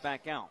in. Forced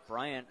back out.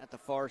 Bryant at the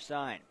far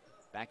side.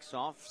 Backs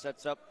off.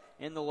 Sets up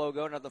in the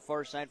logo. To the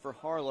far side for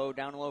Harlow.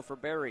 Down low for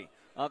Barry.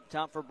 Up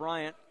top for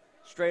Bryant.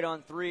 Straight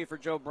on 3 for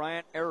Joe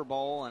Bryant. Air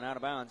ball and out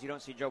of bounds. You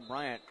don't see Joe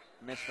Bryant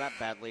miss that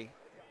badly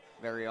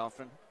very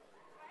often.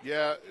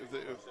 Yeah,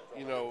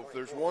 if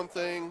there's one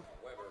thing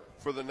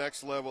for the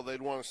next level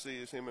they'd want to see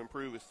is him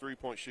improve his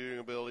three-point shooting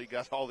ability.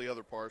 Got all the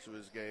other parts of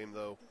his game,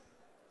 though,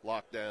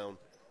 locked down.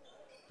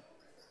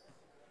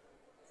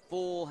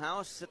 Full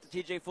house at the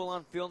TJ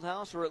Full-On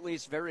Fieldhouse, or at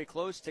least very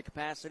close to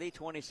capacity.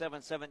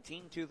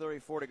 27-17,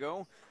 2:34 to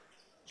go.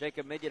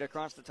 Jacob Midget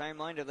across the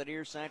timeline to the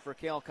near side for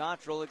Cale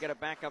Cottrell. He'll get it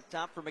back up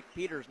top for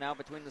McPeters now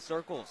between the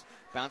circles.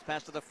 Bounce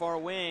pass to the far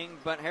wing,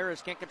 but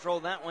Harris can't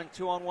control that one.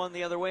 2-on-1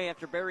 the other way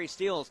after Barry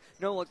steals.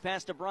 No look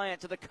pass to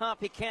Bryant to the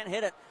cup. He can't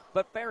hit it,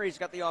 but Barry's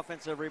got the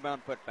offensive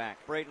rebound put back.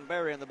 Braden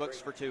Barry in the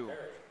books for 2.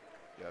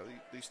 Yeah,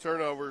 these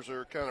turnovers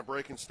are kind of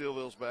breaking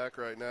Steelville's back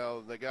right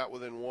now. They got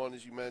within 1,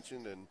 as you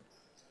mentioned, and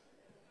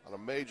on a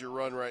major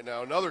run right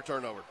now. Another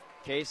turnover.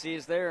 Casey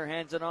is there,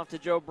 hands it off to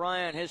Joe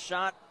Bryant. His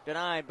shot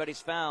denied, but he's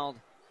fouled.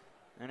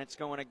 And it's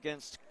going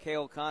against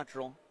Cale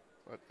Cottrell.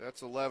 But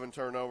that's 11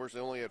 turnovers. They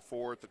only had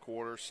 4 at the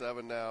quarter,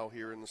 7 now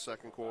here in the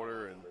second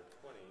quarter. And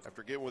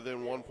after getting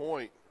within 1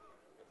 point,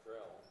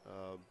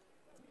 and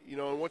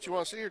what you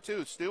want to see here,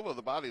 too, is Steelville,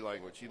 the body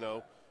language.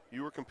 You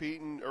were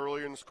competing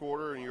earlier in this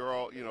quarter, and you're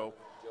all,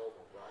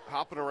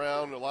 hopping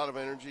around, a lot of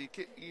energy.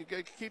 You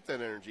got to keep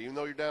that energy, even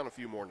though you're down a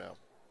few more now.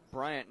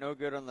 Bryant, no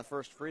good on the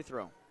first free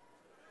throw.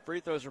 Free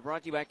throws are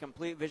brought to you by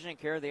Complete Vision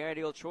Care, the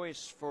ideal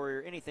choice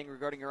for anything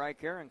regarding your eye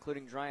care,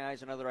 including dry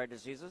eyes and other eye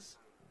diseases.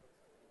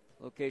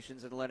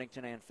 Locations in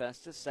Leadington and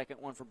Festus.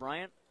 Second one for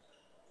Bryant.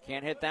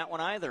 Can't hit that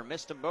one either.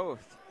 Missed them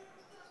both.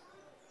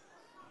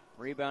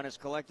 Rebound is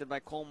collected by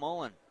Cole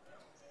Mullen.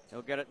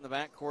 He'll get it in the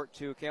backcourt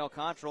to Cale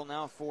Cottrell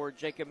now for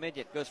Jacob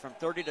Midget. Goes from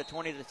 30 to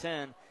 20 to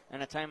 10,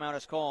 and a timeout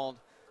is called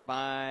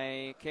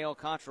by Cale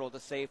Cottrell to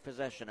save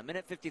possession.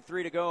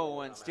 1:53 to go,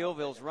 and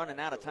Steelville's running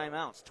out of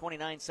timeouts.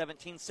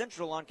 29-17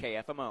 Central on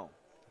KFMO.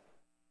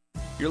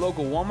 Your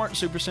local Walmart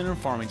Supercenter in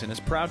Farmington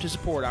is proud to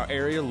support our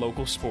area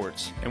local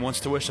sports and wants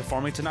to wish the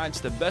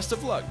Farmingtonites the best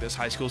of luck this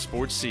high school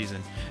sports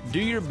season.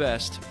 Do your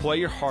best, play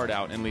your heart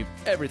out, and leave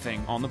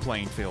everything on the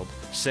playing field.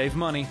 Save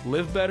money,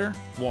 live better,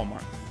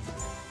 Walmart.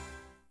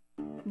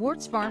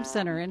 Wart's Farm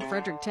Center in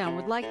Fredericktown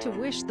would like to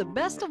wish the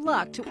best of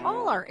luck to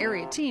all our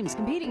area teams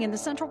competing in the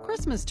Central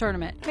Christmas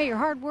Tournament. May your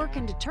hard work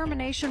and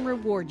determination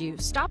reward you.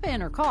 Stop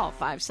in or call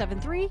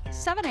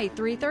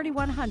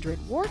 573-783-3100.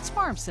 Wart's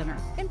Farm Center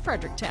in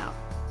Fredericktown.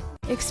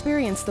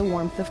 Experience the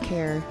warmth of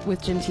care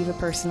with Gentiva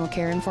Personal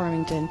Care in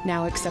Farmington,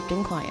 now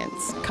accepting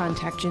clients.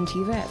 Contact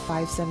Gentiva at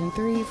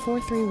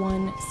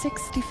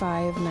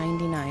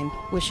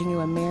 573-431-6599. Wishing you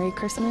a Merry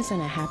Christmas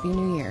and a Happy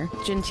New Year.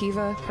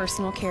 Gentiva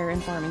Personal Care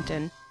in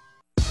Farmington.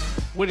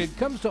 When it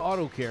comes to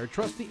auto care,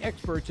 trust the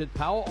experts at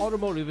Powell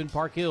Automotive in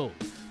Park Hills,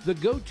 the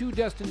go-to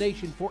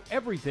destination for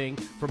everything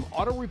from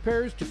auto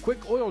repairs to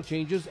quick oil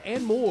changes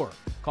and more.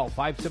 Call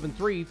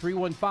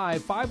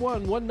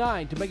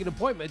 573-315-5119 to make an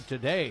appointment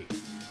today.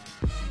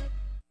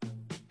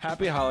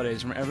 Happy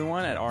holidays from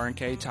everyone at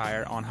R&K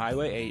Tire on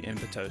Highway 8 in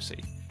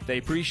Potosi. They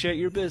appreciate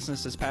your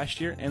business this past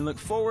year and look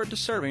forward to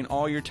serving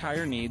all your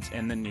tire needs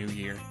in the new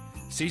year.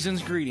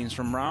 Season's greetings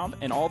from Rob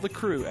and all the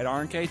crew at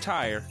R&K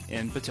Tire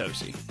in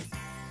Potosi.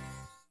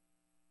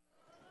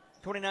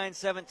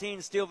 29-17,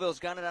 Steelville's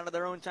got it out of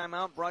their own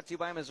timeout. Brought to you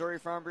by Missouri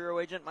Farm Bureau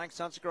agent Mike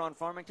Sunsecker on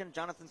Farmington,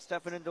 Jonathan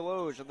Steffen in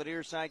Deloge on the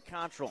near side.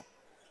 Cottrell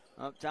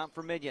up top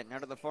for Midian. Now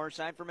to the far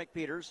side for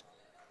McPeters.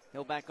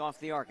 He'll back off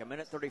the arc.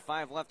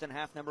 1:35 left in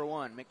half number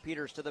 1.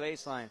 McPeters to the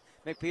baseline.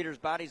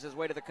 McPeters bodies his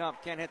way to the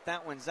cup. Can't hit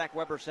that one. Zach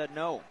Weber said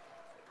no.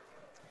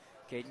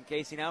 Caden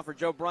Casey now for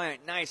Joe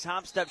Bryant. Nice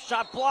hop step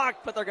shot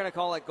blocked, but they're going to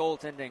call it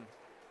goaltending.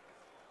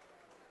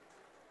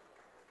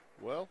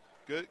 Well,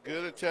 good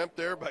attempt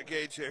there by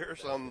Gage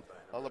Harris on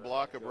the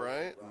block of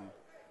Bryant. And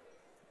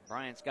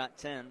Bryant's got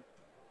 10.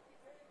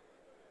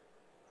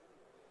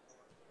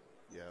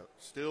 Yeah,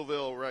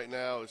 Steelville right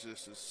now is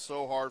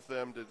so hard for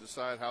them to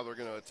decide how they're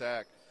going to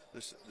attack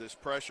this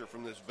pressure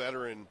from this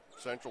veteran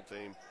Central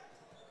team.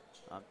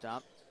 Up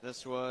top,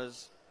 this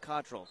was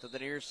Cottrell to the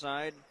near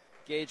side.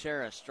 Gage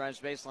Harris drives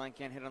baseline,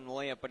 can't hit on the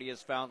layup, but he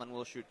is fouled and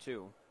will shoot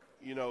 2.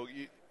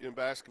 In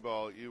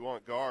basketball, you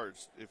want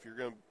guards if you're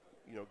going to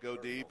go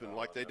deep, and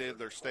like they did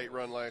their state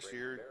run last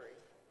year.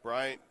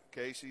 Bryant,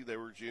 Casey, they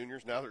were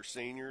juniors. Now they're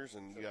seniors,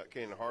 and you got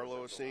Cannon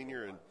Harlow a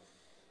senior, and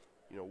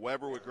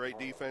Weber with great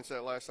defense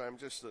that last time.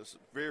 Just a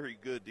very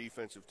good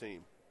defensive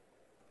team.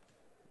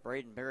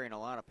 Braden Berry in a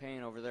lot of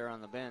pain over there on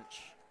the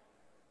bench.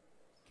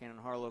 Cannon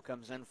Harlow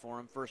comes in for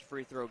him. First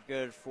free throw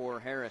good for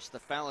Harris. The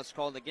foul is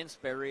called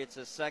against Berry. It's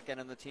his second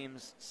and the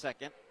team's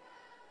second.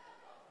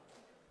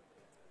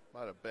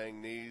 Might have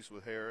banged knees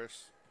with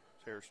Harris.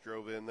 Harris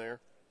drove in there.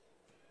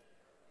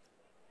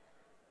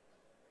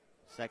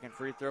 Second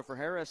free throw for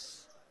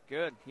Harris.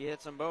 Good. He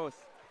hits them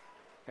both.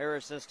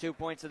 Harris has 2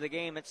 points of the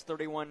game. It's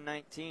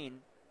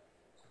 31-19.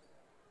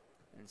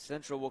 And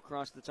Central will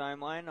cross the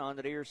timeline on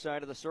the near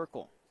side of the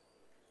circle.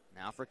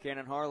 Now for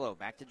Cannon Harlow.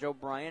 Back to Joe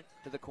Bryant.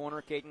 To the corner,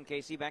 Caden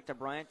Casey. Back to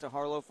Bryant. To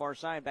Harlow, far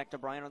side. Back to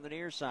Bryant on the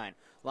near side.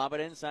 Lob it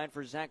inside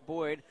for Zach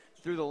Boyd.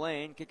 Through the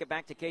lane. Kick it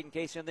back to Caden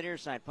Casey on the near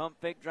side. Pump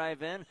fake,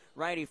 drive in.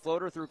 Righty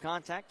floater through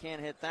contact.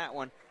 Can't hit that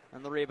one.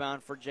 And the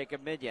rebound for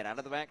Jacob Midyat. Out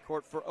of the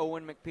backcourt for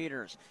Owen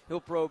McPeters.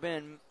 He'll probe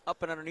in.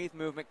 Up and underneath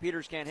move.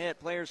 McPeters can't hit.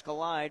 Players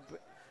collide.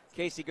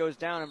 Casey goes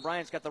down, and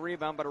Bryant's got the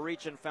rebound, but a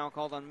reach-in foul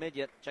called on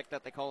Midyat. Check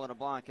that, they call it a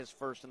block, his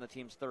first and the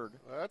team's third.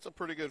 Well, that's a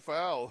pretty good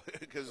foul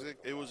because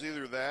it was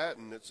either that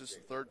and it's just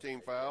a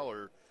third-team foul,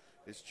 or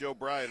it's Joe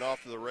Bryant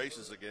off to the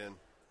races again.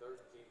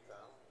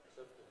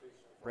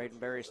 Braden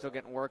Berry still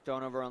getting worked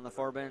on over on the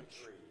far bench.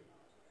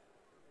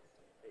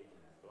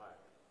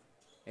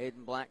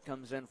 Aiden Black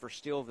comes in for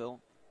Steelville.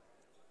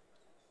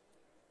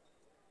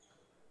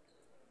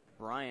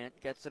 Bryant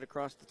gets it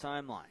across the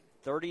timeline.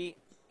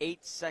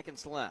 38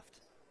 seconds left.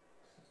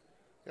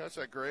 Yeah, it's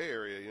that gray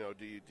area. You know,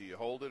 do you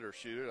hold it or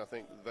shoot it? I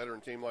think a veteran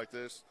team like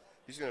this,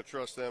 he's going to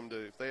trust them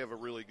to, if they have a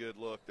really good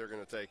look, they're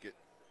going to take it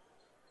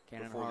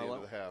before the end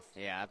of the half.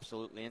 Yeah,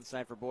 absolutely.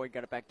 Inside for Boyd,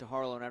 got it back to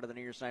Harlow, and out of the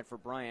near side for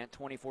Bryant.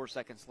 24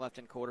 seconds left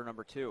in quarter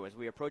number 2 as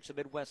we approach the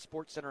Midwest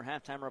Sports Center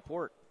halftime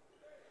report.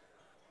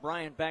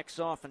 Bryant backs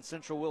off, and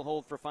Central will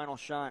hold for final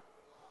shot.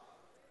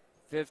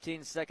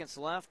 15 seconds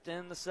left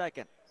in the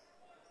second.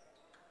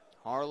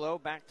 Harlow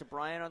back to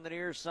Bryant on the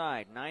near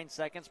side. 9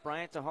 seconds.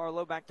 Bryant to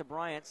Harlow. Back to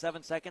Bryant.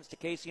 7 seconds to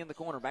Casey in the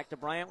corner. Back to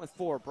Bryant with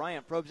 4.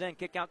 Bryant probes in.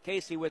 Kick out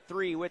Casey with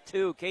 3, with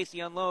 2.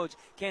 Casey unloads.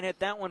 Can't hit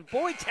that one.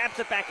 Boyd taps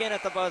it back in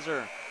at the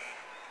buzzer.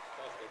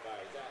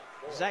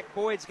 Zach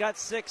Boyd's got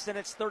 6, and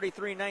it's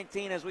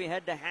 33-19 as we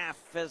head to half.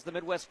 As the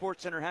Midwest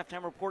Sports Center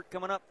halftime report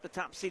coming up, the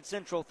top seed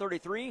Central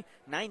 33,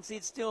 9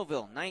 seed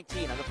Steelville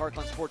 19 on the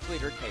Parkland Sports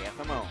Leader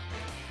KFMO.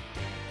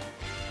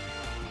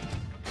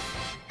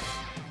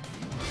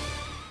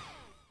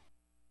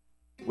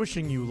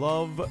 Wishing you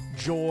love,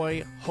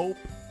 joy, hope,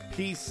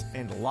 peace,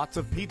 and lots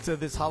of pizza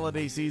this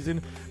holiday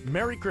season.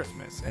 Merry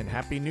Christmas and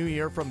Happy New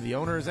Year from the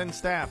owners and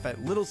staff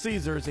at Little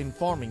Caesars in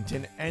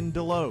Farmington and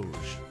Deloge.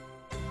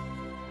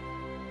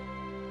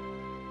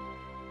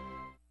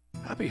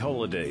 Happy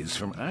holidays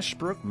from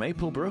Ashbrook,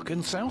 Maplebrook,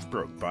 and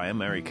Southbrook by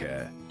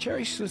AmeriCare.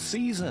 Cherish the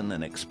season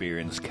and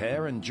experience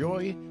care and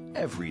joy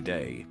every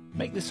day.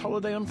 Make this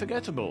holiday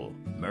unforgettable.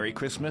 Merry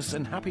Christmas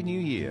and Happy New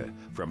Year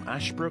from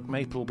Ashbrook,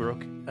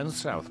 Maplebrook, and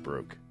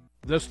Southbrook.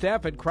 The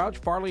staff at Crouch,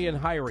 Farley, and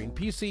Hiring,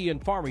 PC in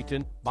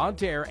Farmington,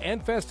 Bonterre,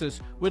 and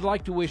Festus would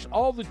like to wish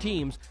all the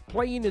teams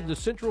playing in the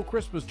Central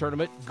Christmas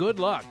Tournament good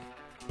luck.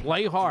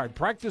 Play hard,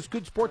 practice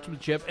good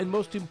sportsmanship, and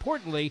most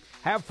importantly,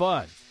 have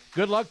fun.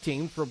 Good luck,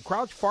 teams, from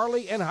Crouch,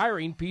 Farley, and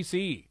Hiring,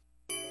 PC.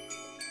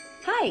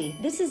 Hi,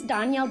 this is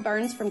Danielle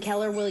Burns from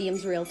Keller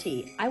Williams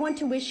Realty. I want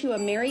to wish you a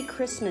Merry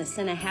Christmas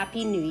and a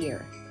Happy New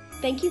Year.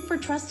 Thank you for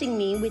trusting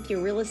me with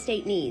your real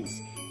estate needs.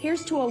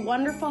 Here's to a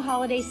wonderful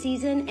holiday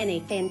season and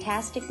a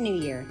fantastic new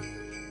year.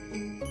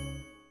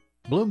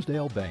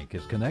 Bloomsdale Bank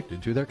is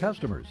connected to their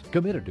customers,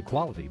 committed to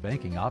quality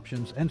banking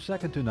options and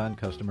second-to-none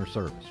customer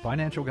service,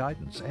 financial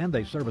guidance, and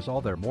they service all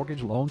their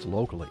mortgage loans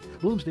locally.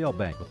 Bloomsdale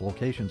Bank with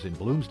locations in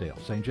Bloomsdale,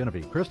 St.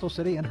 Genevieve, Crystal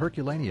City, and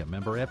Herculaneum,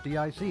 member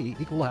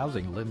FDIC, equal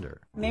housing lender.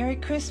 Merry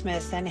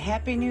Christmas and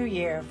Happy New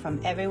Year from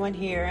everyone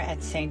here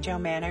at St. Joe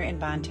Manor in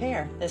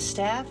Bonterre. The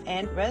staff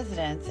and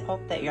residents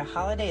hope that your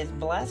holiday is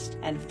blessed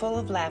and full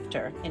of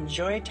laughter.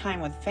 Enjoy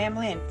time with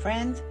family and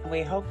friends.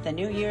 We hope the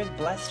new year is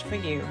blessed for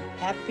you.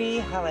 Happy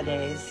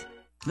holidays.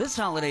 This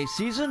holiday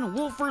season,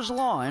 Wolfers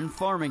Law in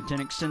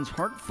Farmington extends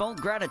heartfelt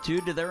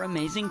gratitude to their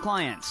amazing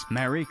clients.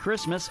 Merry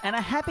Christmas and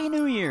a Happy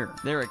New Year.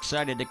 They're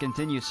excited to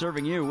continue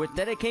serving you with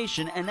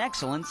dedication and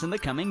excellence in the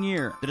coming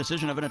year. The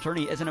decision of an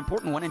attorney is an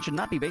important one and should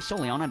not be based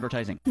solely on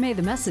advertising. May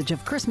the message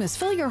of Christmas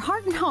fill your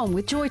heart and home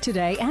with joy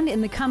today and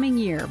in the coming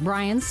year.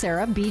 Brian,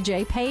 Sarah,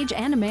 BJ, Paige,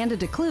 and Amanda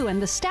DeClue and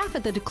the staff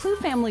at the DeClue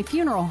Family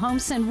Funeral Home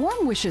send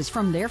warm wishes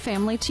from their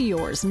family to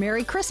yours.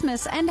 Merry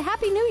Christmas and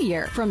Happy New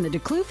Year from the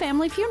DeClue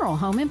Family Funeral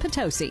Home in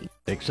Potosi.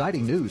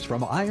 Exciting news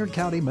from Iron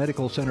County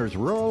Medical Center's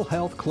Rural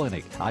Health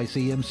Clinic.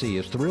 ICMC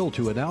is thrilled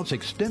to announce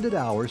extended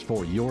hours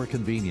for your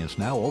convenience.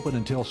 Now open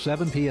until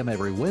 7 p.m.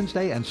 every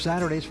Wednesday and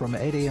Saturdays from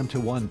 8 a.m. to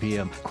 1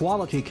 p.m.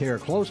 Quality care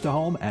close to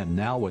home and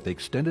now with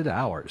extended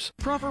hours.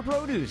 Proper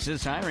Produce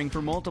is hiring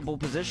for multiple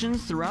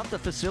positions throughout the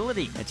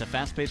facility. It's a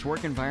fast-paced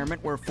work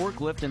environment where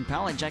forklift and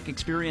pallet jack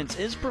experience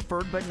is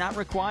preferred but not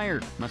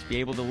required. Must be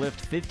able to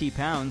lift 50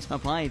 pounds.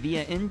 Apply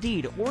via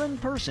Indeed or in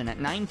person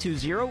at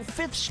 920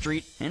 5th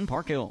Street in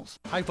Park Hills.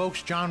 Hi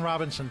folks, John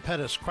Robinson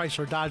Pettis,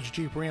 Chrysler Dodge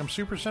Jeep Ram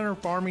Supercenter,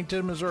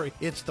 Farmington, Missouri.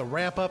 It's the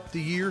wrap up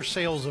the year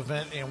sales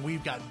event and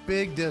we've got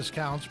big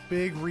discounts,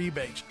 big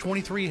rebates.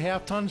 23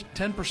 half tons,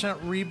 10%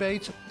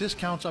 rebates,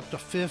 discounts up to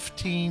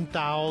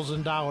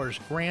 $15,000.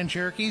 Grand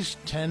Cherokees,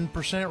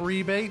 10%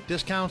 rebate,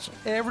 discounts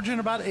averaging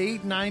about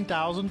 $8,000,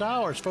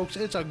 $9,000. Folks,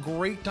 it's a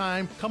great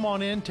time. Come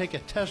on in, take a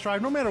test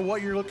drive. No matter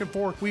what you're looking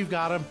for, we've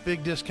got them,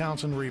 big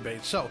discounts and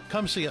rebates. So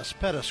come see us,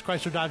 Pettis,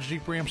 Chrysler Dodge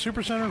Jeep Ram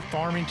Supercenter,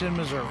 Farmington,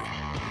 Missouri.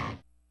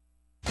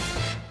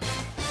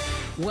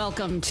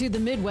 Welcome to the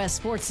Midwest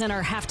Sports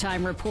Center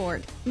Halftime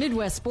Report.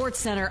 Midwest Sports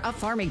Center of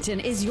Farmington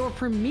is your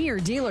premier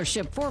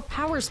dealership for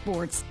power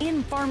sports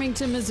in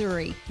Farmington,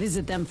 Missouri.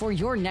 Visit them for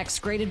your next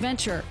great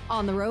adventure.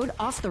 On the road,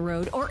 off the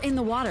road, or in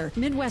the water,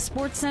 Midwest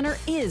Sports Center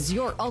is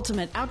your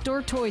ultimate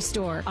outdoor toy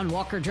store on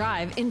Walker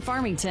Drive in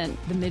Farmington.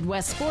 The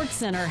Midwest Sports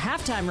Center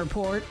Halftime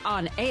Report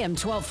on AM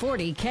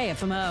 1240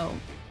 KFMO.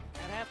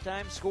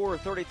 Halftime score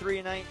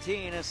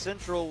 33-19 as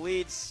Central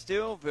leads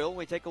Steelville.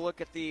 We take a look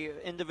at the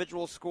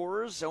individual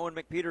scorers. Owen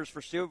McPeters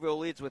for Steelville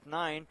leads with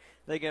 9.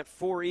 They get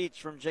 4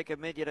 each from Jacob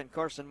Midyat and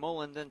Carson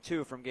Mullen, then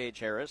 2 from Gage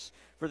Harris.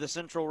 For the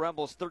Central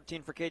Rebels,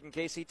 13 for Caden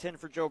Casey, 10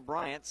 for Joe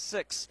Bryant,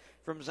 6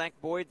 from Zach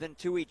Boyd, then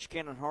 2 each,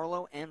 Cannon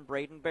Harlow and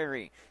Braden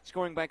Berry.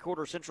 Scoring by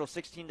quarter, Central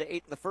 16-8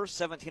 in the first,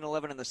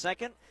 17-11 in the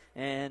second.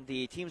 And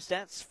the team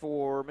stats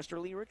for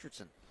Mr. Lee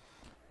Richardson.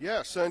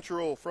 Yeah,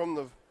 Central from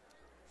the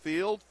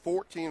field,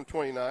 14 of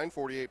 29,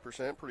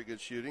 48%, pretty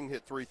good shooting.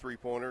 Hit 3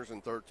 3-pointers in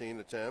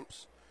 13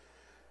 attempts.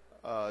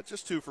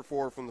 Just 2 for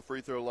 4 from the free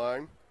throw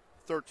line.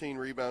 13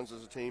 rebounds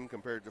as a team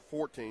compared to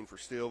 14 for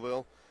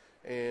Steelville.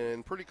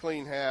 And pretty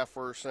clean half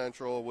for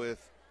Central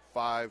with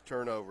 5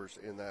 turnovers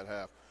in that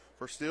half.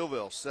 For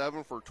Steelville,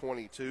 7 for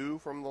 22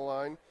 from the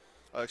line.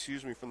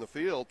 From the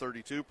field,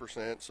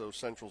 32%. So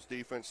Central's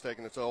defense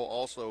taking its toll.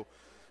 Also,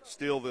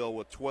 Steelville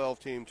with 12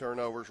 team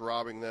turnovers,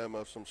 robbing them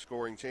of some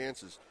scoring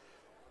chances.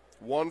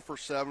 1 for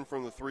 7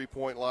 from the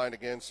three-point line.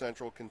 Again,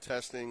 Central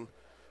contesting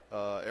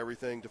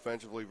everything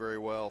defensively very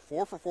well.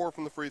 4 for 4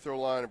 from the free throw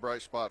line, a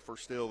bright spot for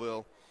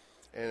Steelville.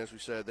 And as we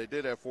said, they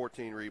did have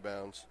 14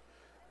 rebounds.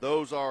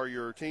 Those are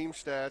your team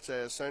stats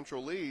as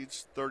Central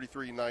leads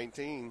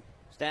 33-19.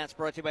 Stats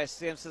brought to you by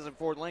Sam Sisson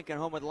Ford Lincoln,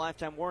 home with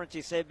lifetime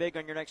warranty. Save big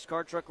on your next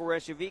car, truck, or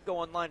SUV. Go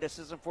online to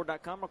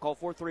SissonFord.com or call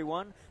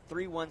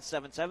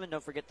 431-3177.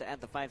 Don't forget to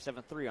add the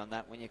 573 on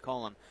that when you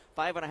call them.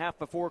 5.5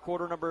 before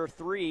quarter number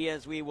 3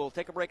 as we will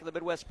take a break at the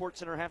Midwest Sports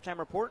Center halftime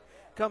report.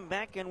 Come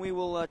back and we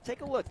will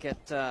take a look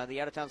at the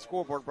out-of-town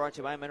scoreboard brought to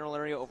you by Mineral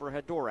Area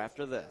Overhead Door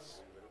after this.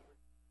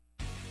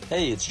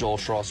 Hey, it's Joel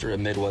Schlosser at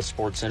Midwest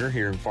Sports Center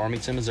here in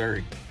Farmington,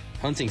 Missouri.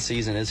 Hunting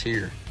season is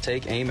here.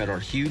 Take aim at our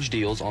huge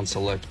deals on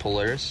select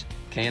Polaris,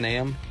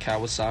 Can-Am,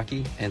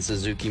 Kawasaki, and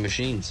Suzuki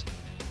machines.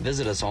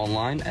 Visit us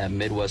online at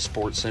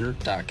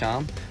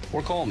MidwestSportsCenter.com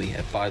or call me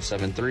at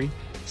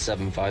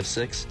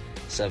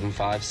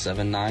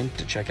 573-756-7579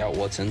 to check out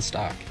what's in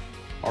stock.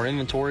 Our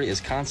inventory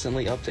is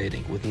constantly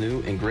updating with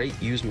new and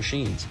great used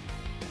machines.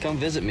 Come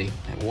visit me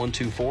at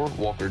 124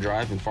 Walker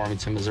Drive in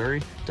Farmington,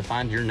 Missouri to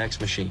find your next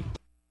machine.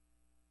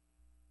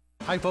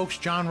 Hi folks,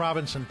 John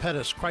Robinson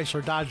Pettis,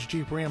 Chrysler Dodge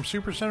Jeep Ram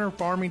Supercenter,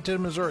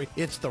 Farmington, Missouri.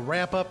 It's the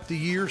Wrap Up the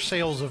Year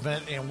sales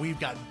event, and we've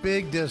got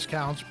big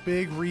discounts,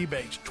 big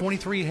rebates.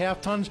 23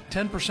 half tons,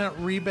 10%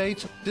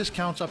 rebates,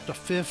 discounts up to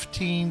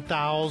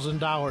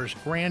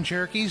 $15,000. Grand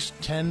Cherokees,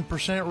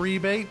 10%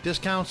 rebate,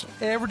 discounts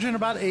averaging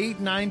about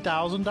 $8,000,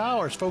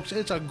 $9,000. Folks,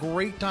 it's a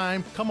great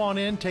time. Come on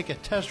in, take a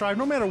test drive.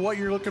 No matter what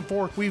you're looking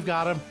for, we've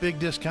got them. Big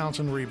discounts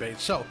and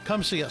rebates. So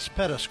come see us,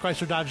 Pettis,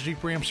 Chrysler Dodge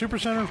Jeep Ram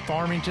Supercenter,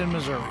 Farmington,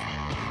 Missouri.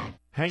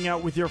 Hang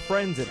out with your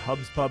friends at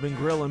Hub's Pub and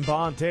Grill in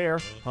Bon Terre.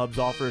 Hub's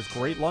offers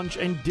great lunch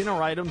and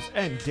dinner items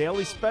and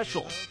daily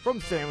specials. From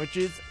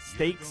sandwiches,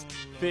 steaks,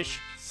 fish,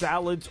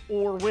 salads,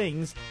 or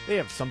wings, they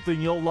have something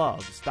you'll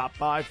love. Stop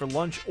by for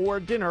lunch or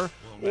dinner,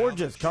 or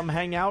just come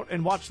hang out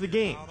and watch the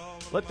game.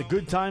 Let the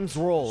good times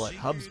roll at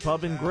Hub's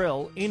Pub and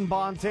Grill in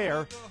Bon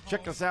Terre.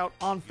 Check us out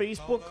on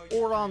Facebook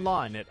or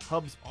online at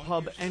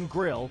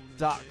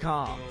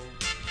hubspubandgrill.com.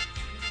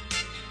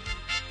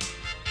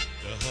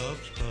 The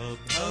Hub's Pub,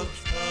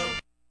 Hub's Pub.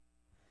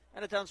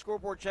 Out-of-town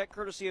scoreboard check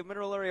courtesy of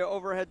Mineral Area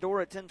Overhead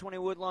Door at 1020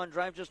 Woodlawn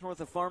Drive just north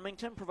of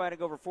Farmington,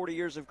 providing over 40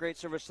 years of great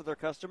service to their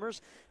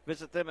customers.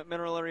 Visit them at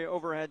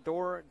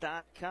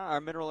mineralareaoverheaddoor.com,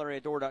 or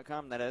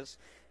mineralareadoor.com, that is.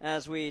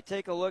 As we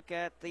take a look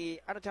at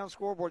the out-of-town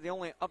scoreboard, the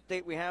only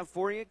update we have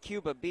for you,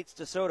 Cuba beats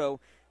DeSoto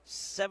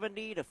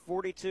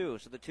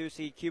 70-42. So the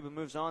 2-seed Cuba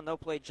moves on. They'll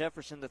play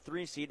Jefferson, the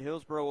 3-seed.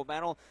 Hillsborough will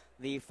battle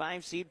the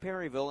 5-seed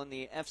Perryville in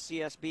the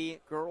FCSB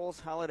Girls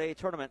Holiday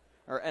Tournament,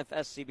 or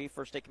FSCB,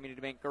 First State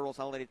Community Bank Girls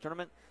Holiday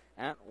Tournament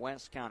at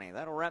West County.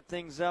 That'll wrap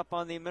things up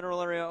on the Mineral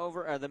Area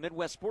the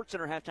Midwest Sports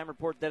Center halftime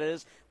report. That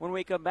is, when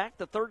we come back,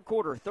 the third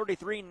quarter,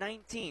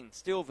 33-19.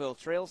 Steelville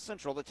trails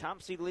Central, the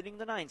top seed leading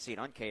the 9-seed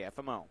on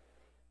KFMO.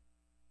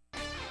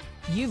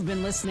 You've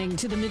been listening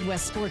to the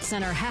Midwest Sports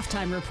Center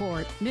Halftime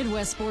Report.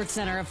 Midwest Sports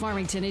Center of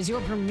Farmington is your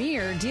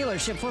premier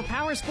dealership for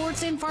power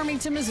sports in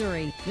Farmington,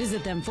 Missouri.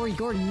 Visit them for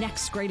your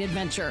next great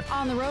adventure.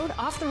 On the road,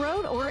 off the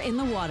road, or in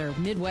the water,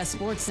 Midwest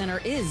Sports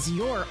Center is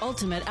your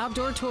ultimate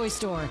outdoor toy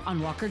store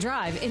on Walker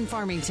Drive in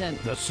Farmington.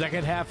 The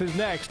second half is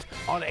next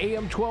on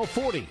AM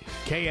 1240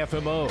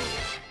 KFMO.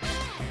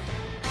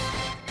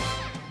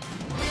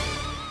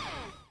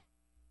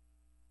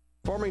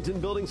 Farmington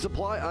Building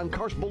Supply on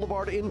Karst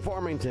Boulevard in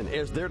Farmington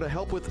is there to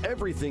help with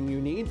everything you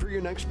need for your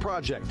next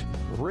project.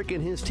 Rick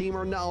and his team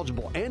are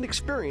knowledgeable and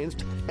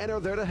experienced and are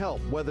there to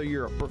help, whether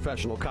you're a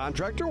professional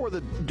contractor or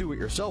the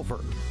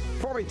do-it-yourselfer.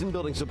 Farmington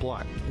Building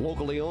Supply,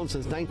 locally owned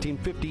since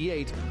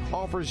 1958,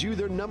 offers you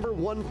their number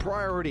one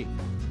priority,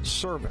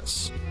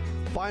 service.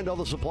 Find all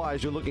the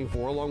supplies you're looking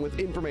for along with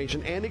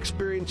information and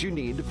experience you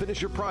need to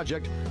finish your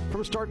project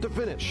from start to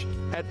finish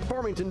at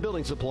Farmington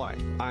Building Supply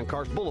on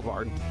Karst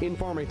Boulevard in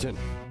Farmington.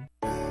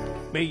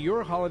 May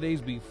your holidays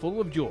be full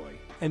of joy,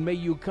 and may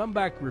you come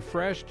back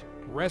refreshed,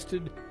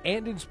 rested,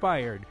 and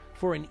inspired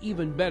for an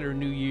even better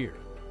new year.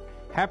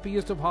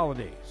 Happiest of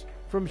holidays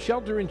from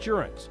Shelter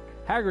Insurance,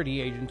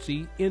 Haggerty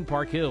Agency in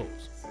Park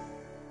Hills.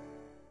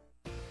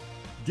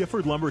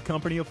 Gifford Lumber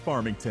Company of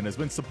Farmington has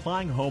been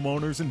supplying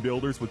homeowners and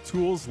builders with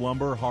tools,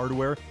 lumber,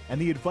 hardware, and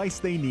the advice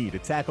they need to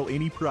tackle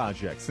any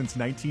project since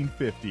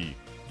 1950.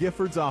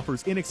 Giffords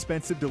offers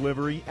inexpensive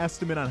delivery,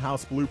 estimate on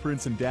house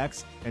blueprints and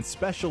decks, and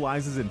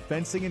specializes in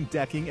fencing and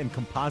decking and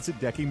composite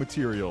decking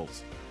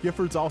materials.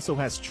 Giffords also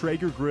has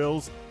Traeger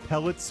grills,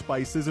 pellets,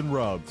 spices, and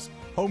rubs.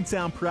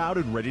 Hometown proud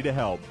and ready to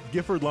help.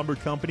 Gifford Lumber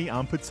Company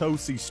on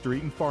Potosi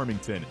Street in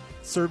Farmington,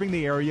 serving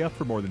the area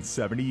for more than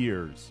 70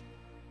 years.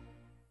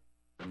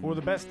 For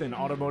the best in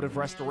automotive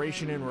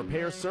restoration and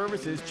repair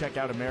services, check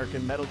out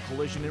American Metal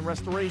Collision and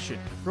Restoration.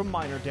 From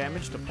minor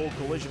damage to full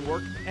collision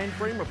work and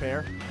frame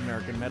repair,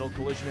 American Metal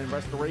Collision and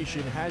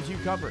Restoration has you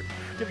covered.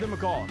 Give them a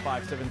call at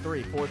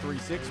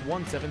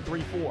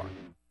 573-436-1734.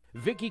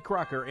 Vicki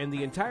Crocker and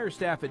the entire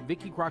staff at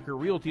Vicki Crocker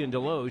Realty in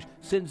Deloge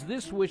sends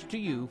this wish to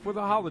you for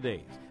the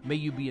holidays. May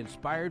you be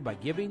inspired by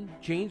giving,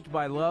 changed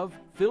by love,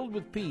 filled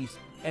with peace,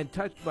 and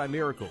touched by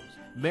miracles.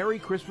 Merry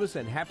Christmas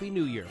and Happy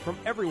New Year from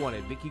everyone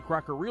at Vicki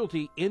Crocker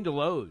Realty in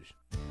Deloge.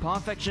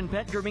 Pawfection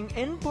Pet Grooming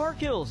in Park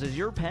Hills is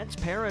your pet's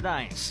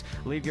paradise.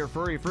 Leave your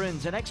furry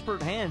friends in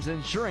expert hands,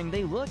 ensuring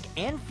they look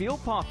and feel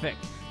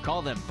perfect.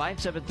 Call them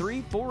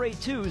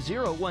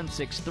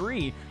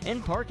 573-482-0163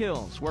 in Park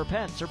Hills, where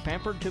pets are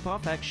pampered to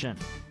perfection.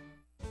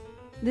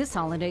 This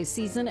holiday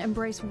season,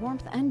 embrace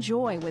warmth and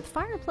joy with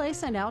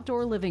Fireplace and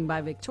Outdoor Living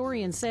by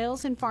Victorian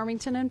Sales in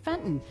Farmington and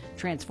Fenton.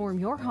 Transform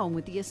your home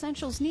with the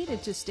essentials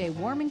needed to stay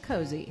warm and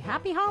cozy.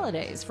 Happy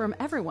holidays from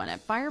everyone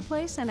at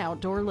Fireplace and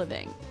Outdoor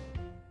Living.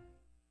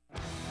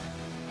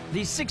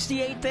 The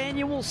 68th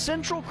Annual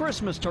Central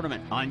Christmas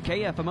Tournament on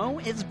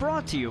KFMO is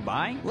brought to you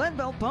by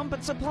Leadbelt Pump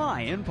and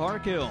Supply in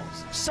Park Hills,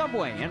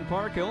 Subway in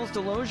Park Hills,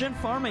 Deloge, and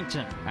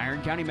Farmington,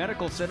 Iron County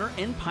Medical Center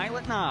in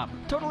Pilot Knob,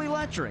 Total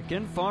Electric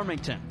in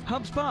Farmington,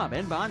 Hub's Pub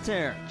in Bonne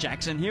Terre,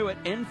 Jackson Hewitt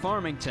in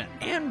Farmington,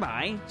 and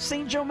by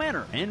St. Joe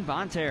Manor in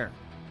Bonne Terre.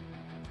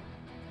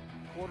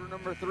 Quarter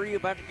number 3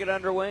 about to get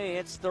underway.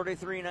 It's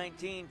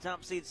 33-19.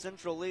 Top seed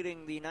Central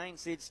leading the 9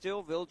 seed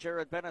Stillville.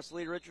 Jared Pettis,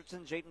 Lee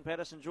Richardson, Jayden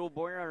Pettis, and Joel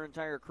Boyer, our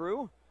entire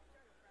crew.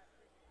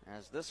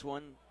 As this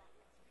one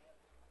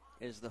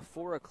is the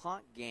 4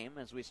 o'clock game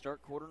as we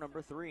start quarter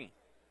number 3.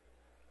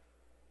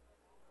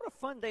 What a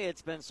fun day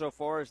it's been so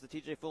far as the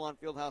TJ Fillon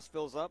Fieldhouse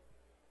fills up.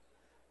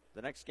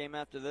 The next game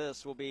after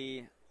this will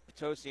be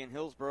Potosi and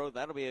Hillsborough.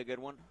 That'll be a good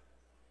one.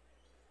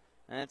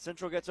 And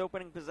Central gets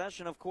opening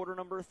possession of quarter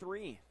number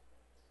 3.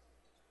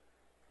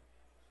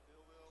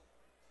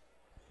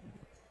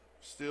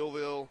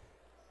 Stillville,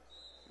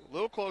 a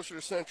little closer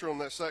to Central in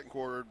that second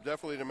quarter.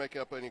 Definitely to make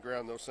up any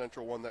ground, though.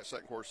 Central won that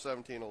second quarter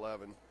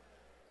 17-11.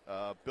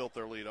 Built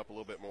their lead up a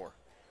little bit more.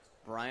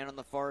 Bryant on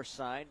the far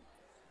side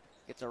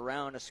gets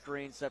around a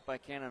screen set by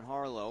Cannon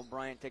Harlow.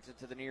 Bryant takes it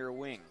to the near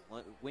wing.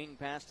 Wing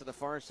pass to the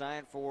far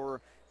side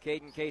for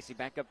Caden Casey.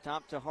 Back up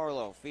top to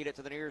Harlow. Feed it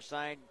to the near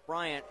side.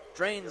 Bryant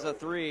drains a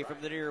 3 from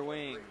the near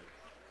wing.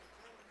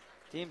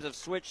 Teams have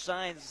switched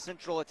sides.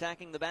 Central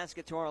attacking the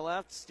basket to our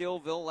left.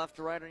 Stillville left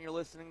to right on your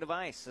listening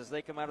device. As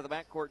they come out of the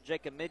backcourt,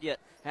 Jacob Midyat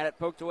had it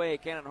poked away.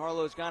 Cannon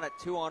Harlow's got it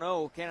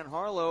 2-0. Cannon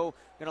Harlow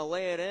going to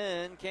lay it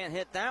in. Can't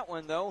hit that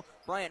one, though.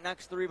 Bryant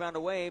knocks the rebound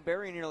away.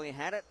 Barry nearly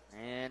had it.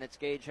 And it's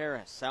Gage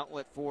Harris.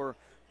 Outlet for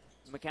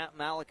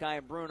Malachi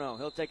Bruno.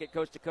 He'll take it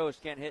coast to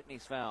coast. Can't hit, and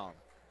he's fouled.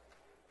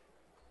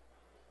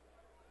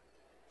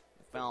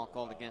 Foul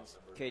called against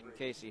Caden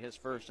Casey, his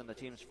first and the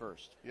team's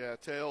first. Yeah,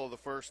 tail of the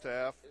first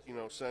half,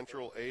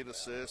 Central 8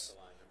 assists.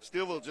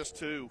 Stillville just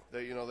 2.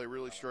 They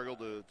really struggled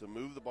to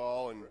move the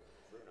ball and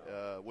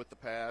with the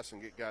pass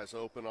and get guys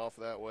open off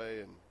that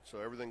way. And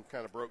so everything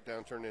kind of broke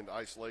down, turned into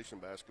isolation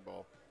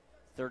basketball.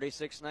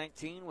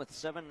 36-19 with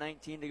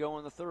 7:19 to go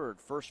in the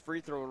third. First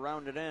free throw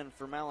rounded in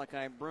for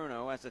Malachi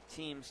Bruno. As a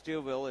team,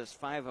 Stillville is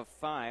 5 of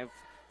 5.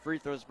 Free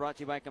throws brought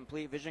to you by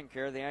Complete Vision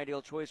Care, the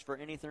ideal choice for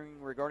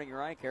anything regarding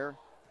your eye care.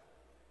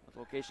 With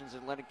locations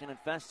in Leadington and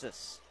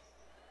Festus.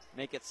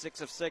 Make it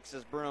 6 of 6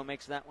 as Bruno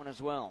makes that one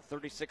as well.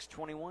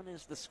 36-21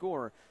 is the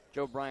score.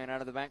 Joe Bryant out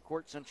of the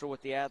backcourt. Central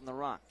with the ad in the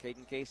rock.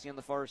 Caden Casey on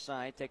the far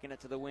side, taking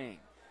it to the wing.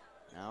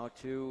 Now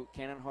to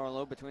Cannon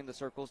Harlow between the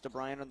circles to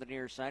Bryant on the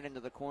near side. Into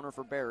the corner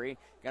for Barry.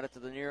 Got it to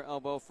the near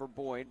elbow for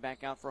Boyd.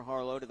 Back out for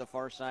Harlow to the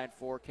far side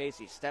for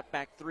Casey. Step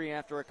back 3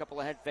 after a couple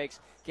of head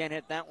fakes. Can't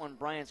hit that one.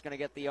 Bryant's going to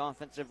get the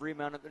offensive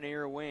rebound at the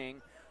near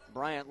wing.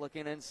 Bryant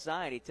looking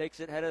inside. He takes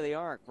it head of the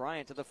arc.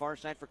 Bryant to the far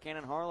side for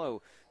Cannon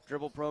Harlow.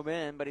 Dribble probe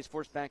in, but he's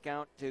forced back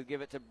out to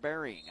give it to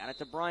Barry. Got it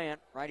to Bryant.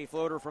 Righty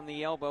floater from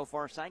the elbow.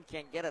 Far side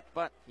can't get it,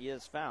 but he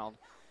is fouled.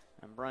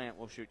 And Bryant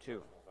will shoot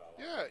 2.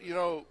 Yeah,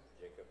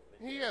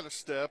 He had a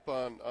step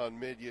on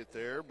Midyat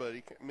there, but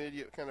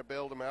Midyat kind of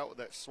bailed him out with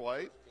that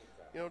swipe.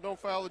 Don't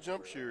foul the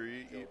jump shooter.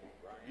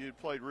 You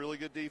played really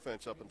good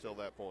defense up until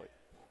that point.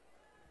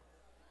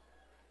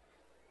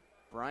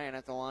 Bryant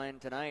at the line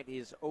tonight.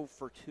 He's 0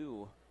 for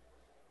 2.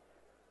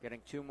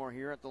 Getting 2 more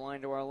here at the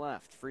line to our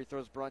left. Free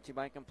throws brought to you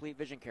by Complete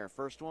Vision Care.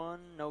 First one,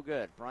 no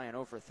good. Bryant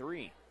 0 for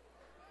 3.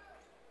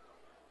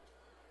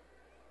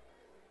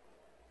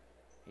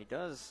 He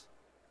does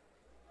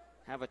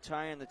have a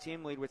tie in the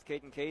team lead with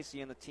Caden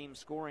Casey in the team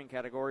scoring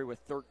category with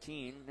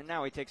 13. And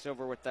now he takes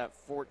over with that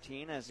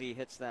 14 as he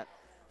hits that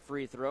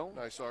free throw.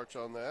 Nice arch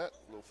on that.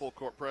 A little full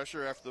court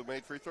pressure after the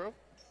made free throw.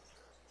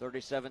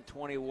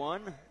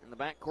 37-21 in the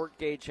backcourt.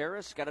 Gage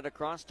Harris got it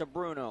across to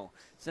Bruno.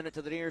 Send it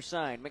to the near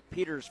side.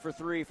 McPeters for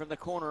 3 from the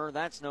corner.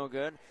 That's no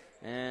good.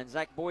 And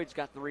Zach Boyd's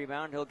got the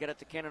rebound. He'll get it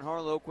to Cannon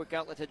Harlow. Quick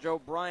outlet to Joe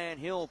Bryant.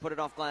 He'll put it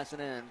off glass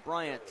and in.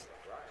 Bryant.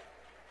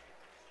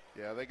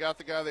 Yeah, they got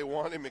the guy they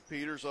wanted.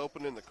 McPeters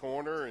open in the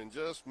corner and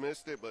just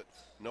missed it, but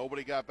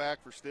nobody got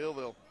back for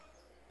Steelville.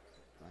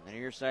 On the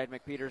near side,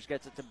 McPeters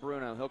gets it to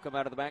Bruno. He'll come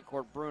out of the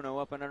backcourt. Bruno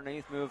up and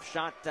underneath move.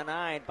 Shot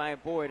denied by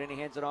Boyd, and he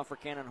hands it off for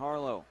Cannon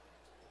Harlow.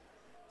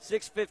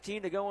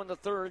 6:15 to go in the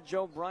third.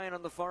 Joe Bryant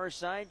on the far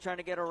side trying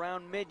to get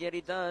around mid, yet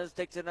he does.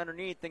 Takes it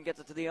underneath, then gets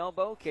it to the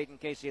elbow.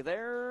 Caden Casey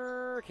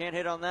there. Can't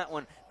hit on that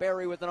one.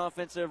 Barry with an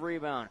offensive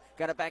rebound.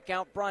 Got it back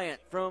out. Bryant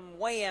from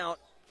way out.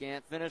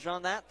 Can't finish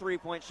on that.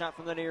 3-point shot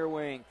from the near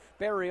wing.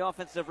 Barry,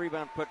 offensive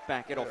rebound, put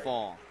back. It'll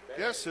fall.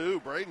 Guess who?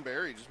 Braden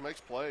Barry just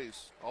makes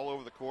plays all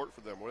over the court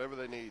for them, whatever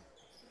they need.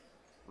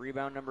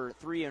 Rebound number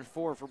 3 and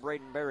 4 for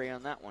Braden Barry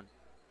on that one.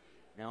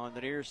 Now on the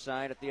near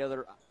side at the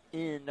other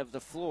end of the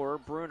floor,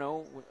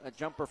 Bruno, a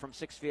jumper from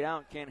 6 feet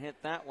out, can't hit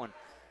that one.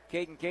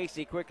 Caden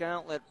Casey, quick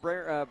outlet.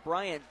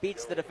 Bryant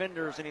beats the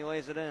defenders and he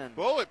lays it in.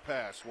 Bullet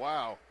pass,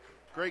 wow.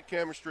 Great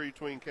chemistry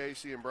between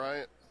Casey and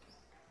Bryant.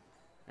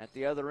 At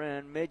the other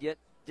end, Midyat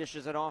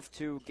dishes it off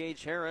to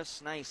Gage Harris.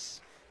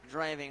 Nice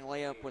driving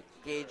layup with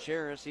Gage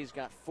Harris. He's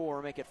got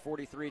 4, make it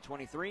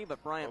 43-23,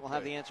 but Bryant will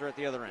have the answer at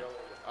the other end.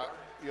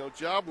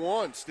 Job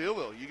one,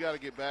 Steelville. You got to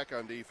get back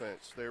on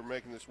defense. They're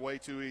making this way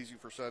too easy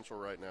for Central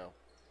right now.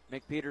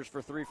 McPeters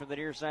for 3 from the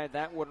near side.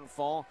 That wouldn't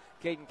fall.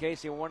 Caden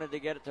Casey wanted to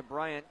get it to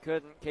Bryant.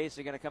 Couldn't.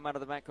 Casey going to come out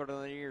of the backcourt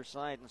on the near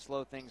side and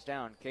slow things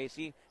down.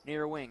 Casey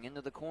near wing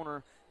into the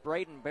corner.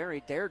 Braden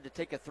Barry dared to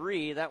take a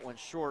 3. That one's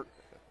short.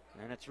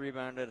 And it's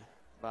rebounded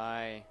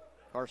by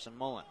Carson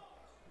Mullen.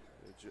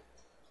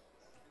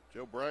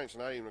 Joe Bryant's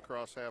not even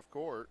across half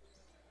court.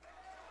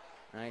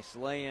 Nice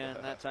lay-in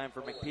that time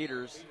for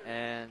McPeters.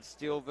 And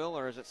Steelville,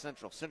 or is it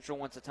Central? Central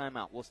wants a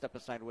timeout. We'll step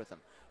aside with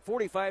them.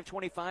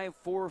 45-25,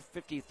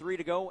 4:53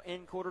 to go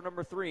in quarter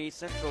number 3.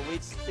 Central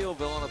leads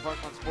Steelville on the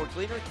Parkland Sports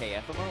Leader,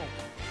 KFMO.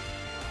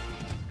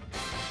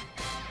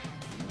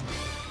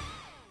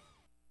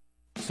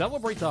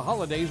 Celebrate the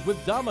holidays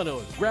with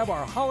Domino's. Grab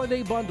our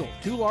holiday bundle.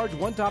 2 large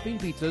one-topping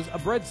pizzas, a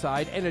bread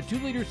side, and a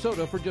 2-liter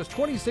soda for just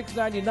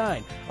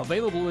 $26.99.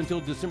 Available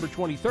until December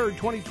 23rd,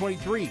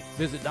 2023.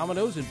 Visit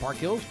Domino's in Park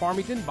Hills,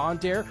 Farmington, Bonne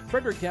Terre,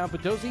 Fredericktown,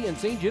 Potosi, and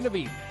St.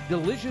 Genevieve.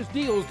 Delicious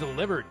deals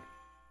delivered.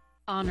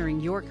 Honoring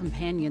your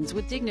companions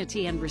with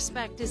dignity and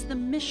respect is the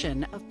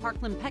mission of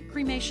Parkland Pet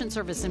Cremation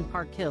Service in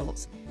Park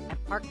Hills.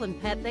 At Parkland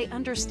Pet, they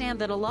understand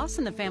that a loss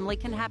in the family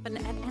can happen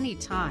at any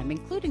time,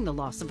 including the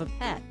loss of a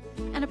pet.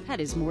 And a pet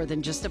is more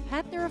than just a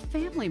pet, they're a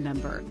family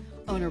member.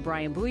 Owner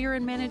Brian Booyer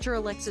and manager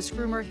Alexis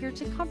Groomer are here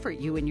to comfort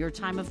you in your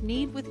time of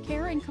need with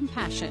care and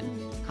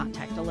compassion.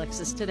 Contact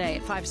Alexis today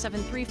at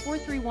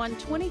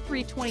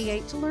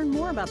 573-431-2328 to learn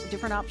more about the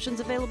different options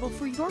available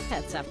for your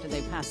pets after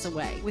they pass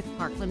away with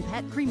Parkland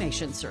Pet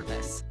Cremation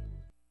Service.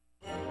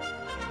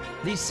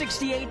 The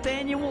 68th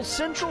Annual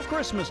Central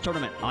Christmas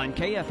Tournament on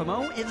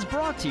KFMO is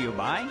brought to you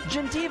by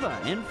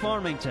Gentiva in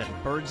Farmington,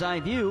 Bird's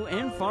Eye View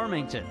in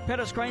Farmington,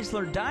 Pettis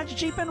Chrysler Dodge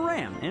Jeep and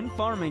Ram in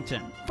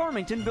Farmington,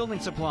 Farmington Building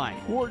Supply,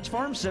 Ward's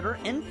Farm Sitter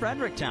in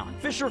Fredericktown,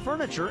 Fisher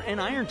Furniture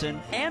in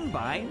Ironton, and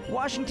by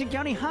Washington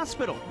County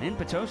Hospital in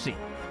Potosi.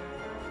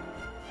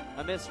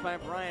 A miss by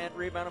Bryant,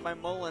 rebounded by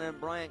Mullen, and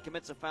Bryant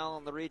commits a foul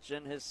on the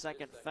reach-in, his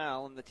second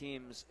foul in the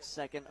team's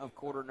second of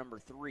quarter number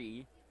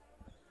 3.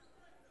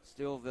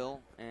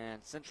 Steelville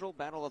and Central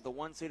battle of the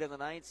 1 seed and the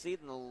 9 seed,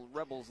 and the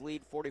Rebels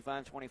lead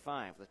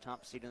 45-25, the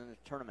top seed in the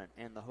tournament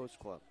and the host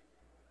club.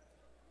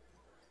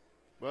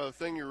 Well, the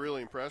thing you're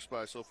really impressed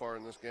by so far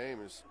in this game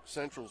is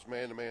Central's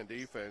man-to-man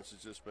defense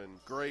has just been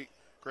great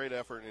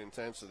effort and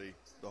intensity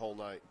the whole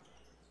night.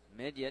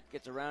 Midyat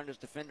gets around his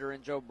defender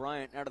and Joe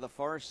Bryant out of the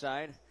far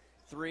side.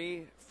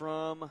 3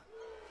 from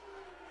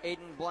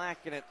Aiden Black,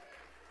 and it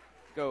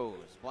goes.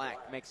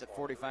 Black makes it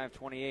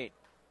 45-28.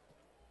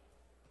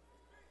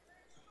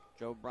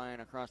 Joe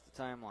Bryant across the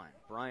timeline.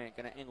 Bryant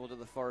going to angle to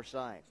the far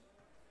side.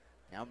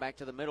 Now back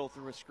to the middle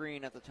through a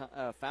screen at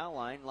the foul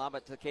line. Lob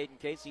it to Caden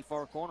Casey,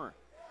 far corner.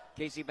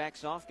 Casey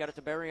backs off, got it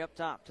to Barry up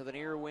top to the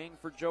near wing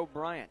for Joe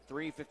Bryant.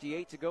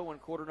 3:58 to go in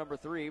quarter number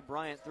 3.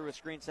 Bryant through a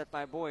screen set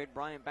by Boyd.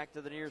 Bryant back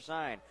to the near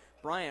side.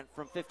 Bryant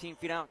from 15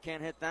 feet out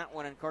can't hit that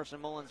one, and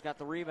Carson Mullen's got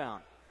the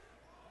rebound.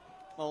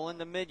 Mullen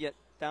to Midyat,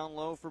 down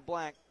low for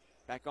Black.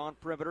 Back on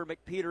perimeter,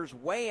 McPeters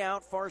way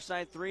out, far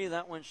side three.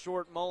 That one's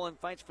short. Mullen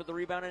fights for the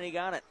rebound, and he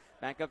got it.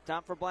 Back up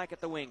top for Black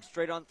at the wing.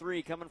 Straight on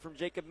three, coming from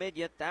Jacob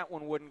Midyat. That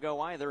one wouldn't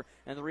go either,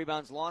 and the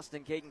rebound's lost,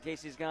 and Caden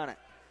Casey's got it.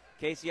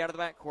 Casey out of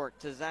the backcourt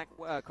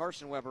to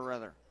Carson Weber,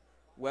 rather.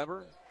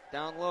 Weber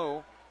down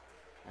low,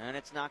 and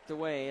it's knocked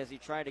away as he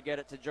tried to get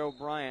it to Joe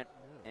Bryant,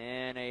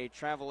 and a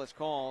travel is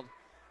called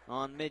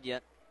on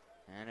Midyat.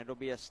 And it'll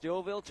be a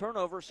Steelville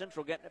turnover.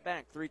 Central getting it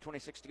back.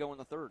 3:26 to go in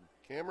the third.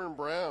 Cameron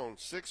Brown,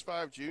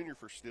 6'5" junior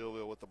for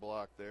Steelville with the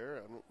block there.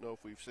 I don't know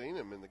if we've seen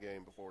him in the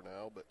game before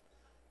now, but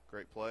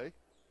great play.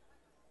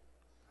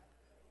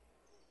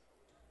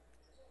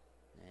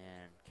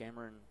 And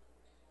Cameron,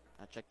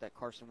 I checked that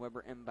Carson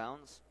Weber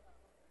inbounds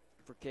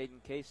for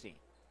Caden Casey.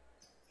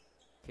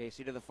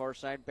 Casey to the far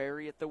side,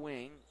 Barry at the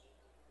wing.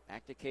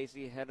 Back to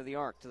Casey, head of the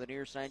arc. To the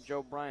near side,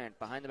 Joe Bryant.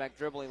 Behind the back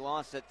dribble, he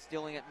lost it,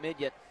 stealing it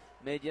Midyat.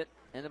 Midyat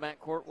in the back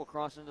court will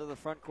cross into the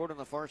front court on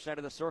the far side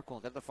of the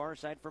circle. To the far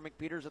side for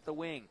McPeters at the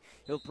wing.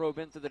 He'll probe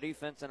into the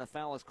defense, and a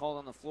foul is called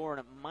on the floor, and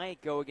it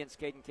might go against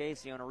Caden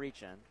Casey on a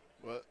reach-in.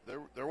 Well,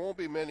 there won't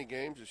be many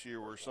games this year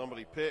where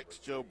somebody picks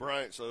Joe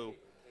Bryant, so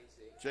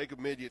Jacob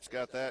Midyat's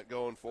got that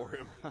going for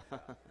him.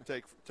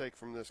 take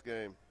from this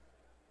game.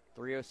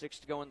 3:06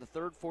 to go in the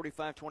third,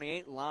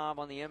 45-28. Lob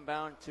on the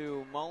inbound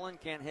to Mullen.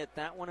 Can't hit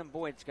that one, and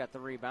Boyd's got the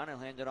rebound. He'll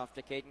hand it off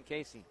to Caden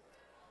Casey.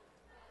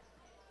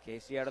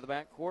 Casey out of the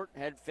backcourt,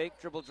 head fake,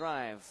 dribble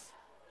drive.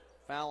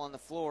 Foul on the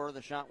floor,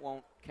 the shot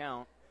won't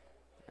count,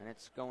 and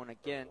it's going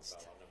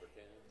against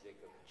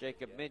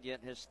Jacob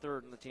Midyat, his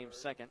third and the team's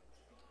second.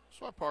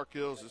 That's why Park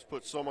Hills has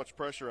put so much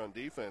pressure on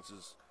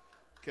defenses.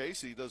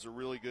 Casey does a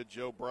really good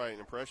Joe Bryant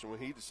impression when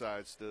he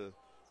decides to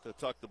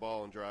tuck the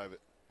ball and drive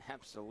it.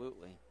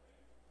 Absolutely.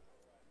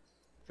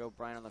 Joe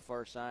Bryant on the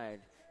far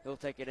side. He'll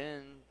take it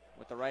in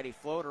with the righty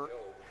floater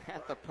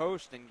at the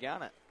post and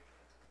got it.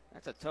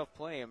 That's a tough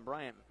play, and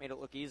Bryant made it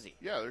look easy.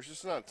 Yeah, there's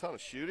just not a ton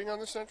of shooting on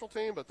the Central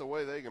team, but the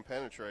way they can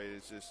penetrate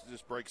is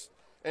just breaks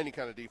any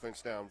kind of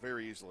defense down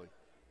very easily.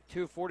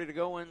 2:40 to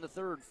go in the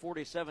third,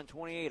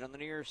 47-28 on the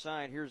near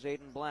side. Here's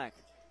Aiden Black.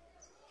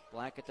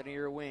 Black at the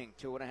near wing,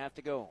 2.5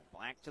 to go.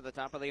 Black to the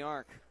top of the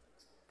arc.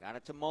 Got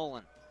it to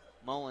Mullen.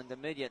 Mullen to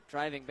Midyat,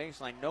 driving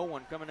baseline. No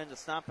one coming in to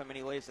stop him, and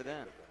he lays it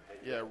in.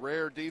 Yeah,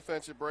 rare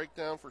defensive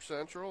breakdown for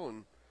Central,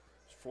 and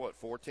it's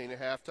 14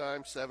 at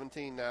halftime,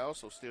 17 now,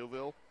 so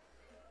Steelville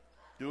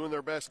doing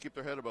their best to keep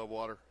their head above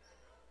water.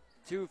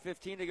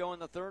 2:15 to go in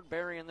the third.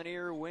 Barry in the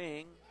near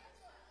wing.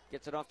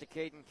 Gets it off to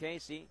Caden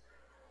Casey.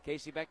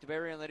 Casey back to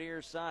Barry on the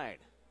near side.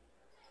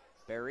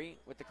 Barry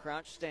with the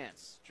crouch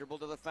stance. Dribble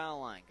to the foul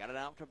line. Got it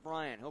out to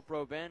Bryant. He'll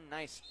probe in.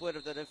 Nice split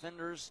of the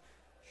defenders.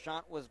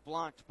 Shot was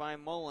blocked by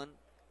Mullen,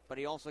 but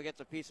he also gets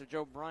a piece of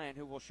Joe Bryant,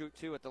 who will shoot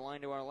two at the line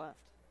to our left.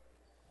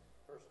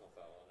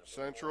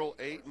 Central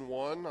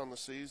 8-1 on the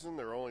season.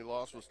 Their only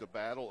loss was to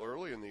Battle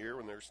early in the year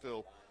when they're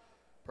still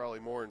probably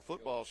more in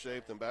football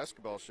shape than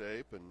basketball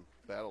shape, and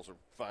Battle's a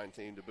fine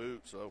team to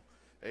boot. So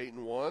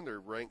 8-1, they're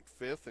ranked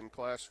 5th in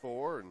Class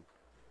 4, and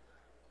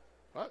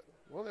one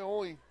of the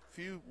only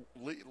few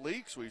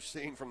leaks we've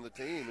seen from the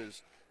team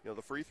is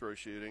the free throw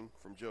shooting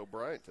from Joe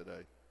Bryant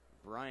today.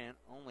 Bryant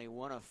only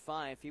 1 of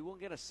 5. He will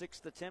get a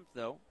 6th attempt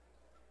though.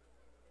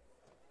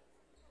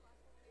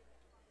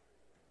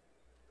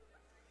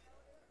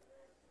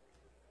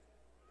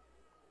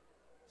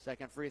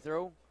 Second free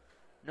throw,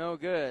 no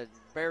good.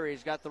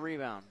 Barry's got the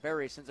rebound.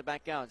 Barry sends it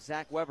back out.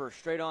 Zach Weber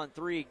straight on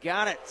three.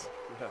 Got it.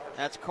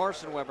 That's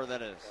Carson Weber,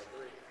 that is.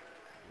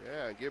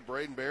 Yeah, and give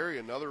Braden Barry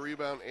another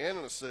rebound and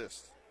an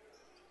assist.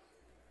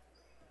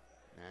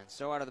 And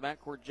so out of the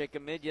backcourt,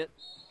 Jacob Midyat.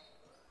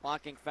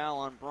 Blocking foul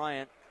on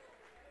Bryant.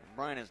 And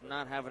Bryant is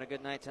not having a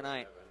good night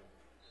tonight.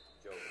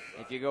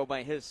 If you go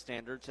by his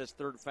standards, his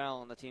third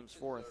foul on the team's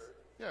fourth.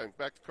 Yeah, and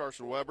back to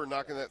Carson Weber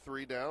knocking that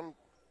three down.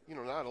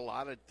 Not a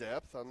lot of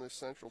depth on this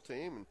Central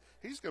team, and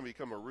he's going to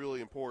become a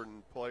really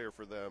important player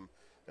for them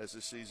as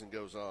this season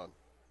goes on.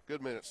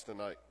 Good minutes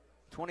tonight.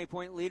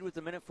 20-point lead with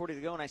a minute 40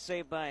 to go, and I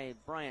say by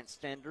Bryant's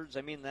standards.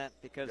 I mean that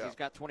because he's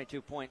got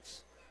 22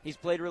 points. He's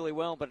played really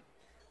well, but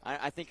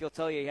I think he'll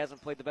tell you he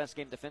hasn't played the best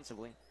game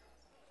defensively.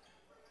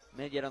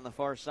 Midyat on the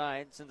far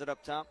side, sends it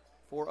up top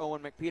for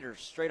Owen McPeters.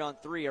 Straight on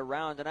three,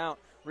 around and out.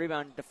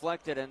 Rebound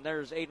deflected, and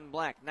there's Aiden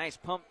Black. Nice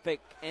pump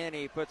fake, and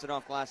he puts it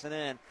off glass and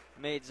in.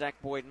 Made Zach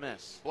Boyd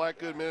miss. Black,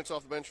 good minutes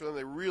off the bench for them.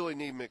 They really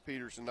need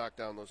McPeters to knock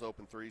down those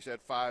open threes. He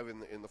had 5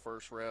 in the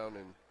first round,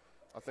 and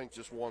I think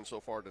just 1 so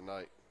far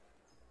tonight.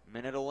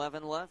 Minute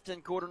 11 left in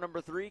quarter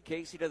number 3.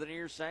 Casey to the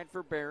near side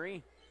for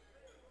Barry.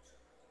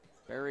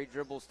 Barry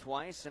dribbles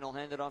twice, and he'll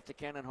hand it off to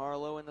Cannon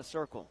Harlow in the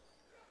circle.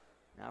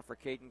 Now for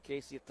Caden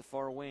Casey at the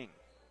far wing.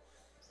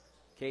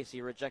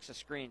 Casey rejects a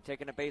screen,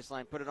 taking a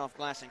baseline, put it off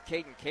glass, and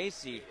Caden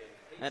Casey,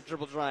 that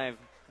dribble drive,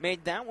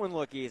 made that one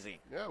look easy.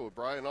 Yeah, with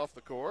Brian off the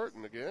court,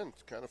 and again,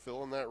 kind of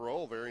filling that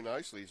role very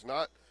nicely. He's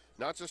not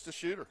just a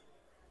shooter.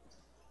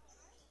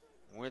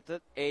 With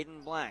it,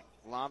 Aiden Black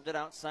lobbed it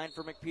outside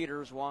for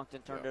McPeters, walked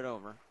and turned it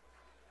over.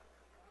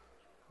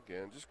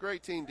 weekend. Just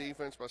great team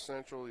defense by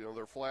Central. You know,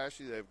 they're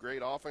flashy. They have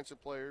great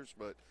offensive players,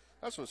 but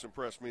that's what's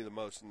impressed me the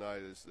most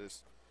tonight is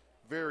this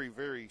very,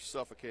 very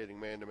suffocating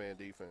man-to-man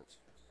defense.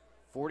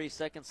 40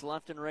 seconds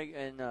left in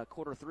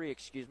quarter three,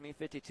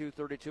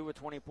 52-32, a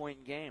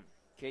 20-point game.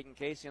 Caden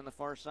Casey on the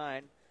far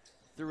side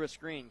through a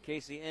screen.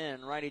 Casey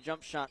in, righty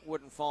jump shot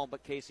wouldn't fall,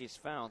 but Casey's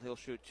fouled. He'll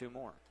shoot 2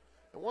 more.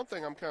 And one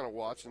thing I'm kind of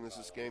watching as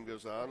this game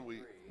goes on,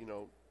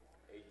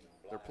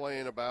 they're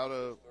playing about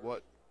a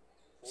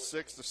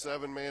 6 to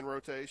 7 man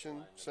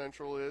rotation.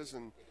 Central is,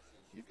 and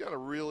you've got a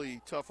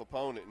really tough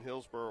opponent in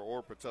Hillsborough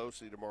or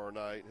Potosi tomorrow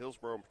night.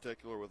 Hillsborough in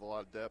particular with a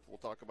lot of depth. We'll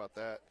talk about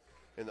that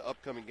in the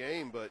upcoming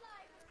game, but.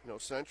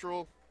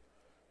 Central,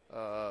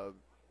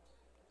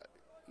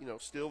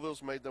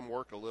 Steelville's made them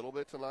work a little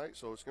bit tonight,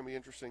 so it's going to be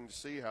interesting to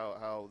see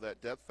how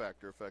that depth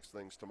factor affects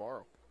things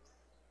tomorrow.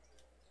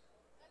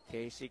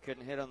 Casey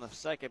couldn't hit on the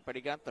second, but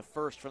he got the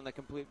first from the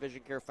complete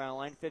vision care foul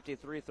line.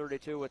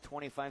 53-32 with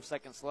 25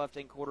 seconds left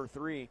in quarter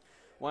three.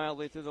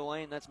 Wildly through the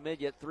lane, that's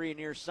Midget. 3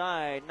 near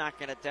side,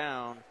 knocking it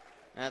down.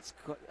 That's,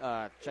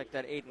 check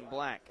that, Aiden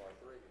Black.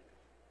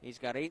 He's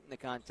got 8 in the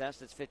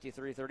contest. It's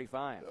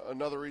 53-35.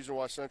 Another reason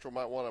why Central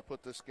might want to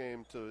put this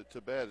game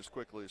to bed as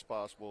quickly as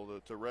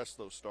possible to rest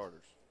those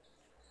starters.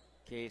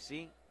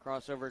 Casey,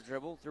 crossover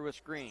dribble through a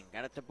screen.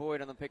 Got it to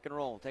Boyd on the pick and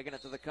roll. Taking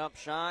it to the cup.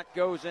 Shot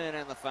goes in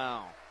and the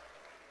foul.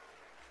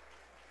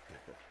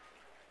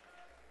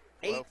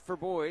 8 for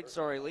Boyd.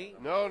 Sorry, Lee.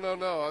 No.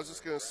 I was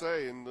just going to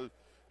say,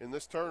 in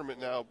this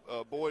tournament now,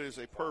 Boyd is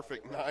a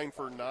perfect 9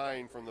 for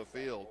 9 from the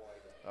field.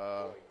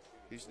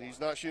 He's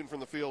not shooting from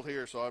the field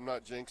here, so I'm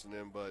not jinxing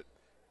him, but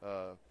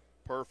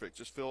perfect.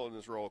 Just filling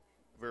his role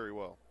very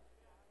well.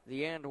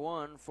 The and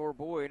one for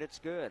Boyd. It's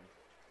good.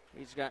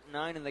 He's got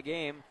 9 in the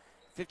game.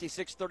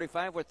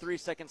 56-35 with 3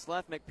 seconds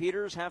left.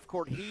 McPeters,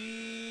 half-court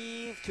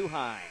heave, too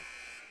high.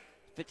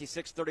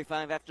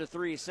 56-35 after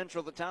 3.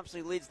 Central, the top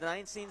seed, leads the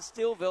 9 seed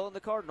Steelville and the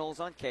Cardinals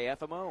on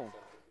KFMO.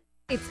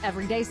 It's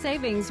everyday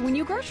savings when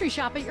you grocery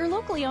shop at your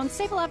locally owned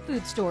Save-A-Lot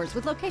food stores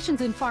with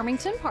locations in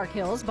Farmington, Park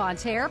Hills, Bonne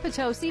Terre,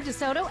 Potosi,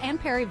 DeSoto, and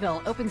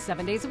Perryville. Open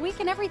 7 days a week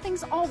and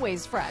everything's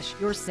always fresh.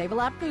 Your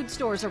Save-A-Lot food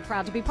stores are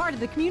proud to be part of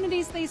the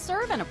communities they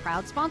serve and a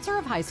proud sponsor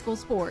of high school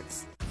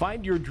sports.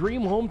 Find your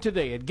dream home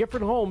today at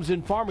Gifford Homes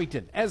in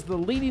Farmington. As the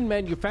leading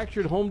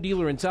manufactured home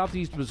dealer in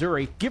southeast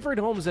Missouri, Gifford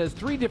Homes has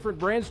 3 different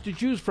brands to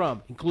choose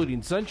from,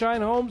 including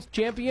Sunshine Homes,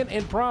 Champion,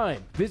 and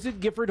Prime. Visit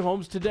Gifford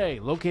Homes today,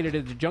 located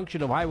at the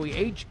junction of Highway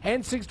H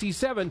and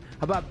 67,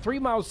 about 3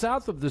 miles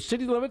south of the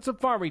city limits of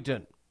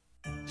Farmington.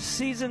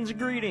 Season's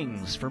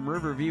greetings from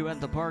Riverview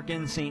at the Park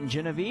in St.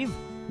 Genevieve.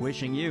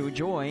 Wishing you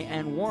joy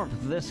and warmth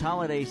this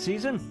holiday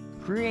season.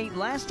 Create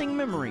lasting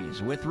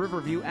memories with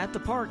Riverview at the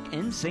Park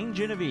in St.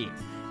 Genevieve.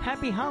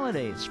 Happy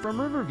holidays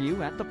from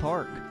Riverview at the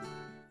Park.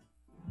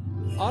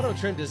 Auto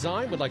Trim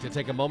Design would like to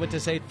take a moment to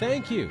say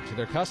thank you to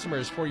their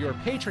customers for your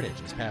patronage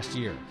this past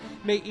year.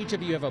 May each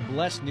of you have a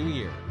blessed new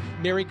year.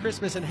 Merry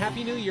Christmas and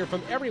Happy New Year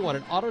from everyone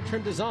at Auto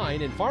Trim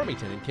Design in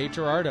Farmington and Cape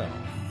Girardeau.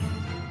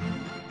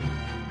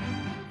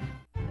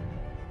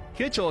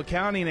 Kitchell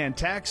Accounting and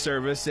Tax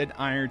Service in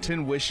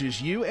Ironton wishes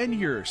you and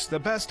yours the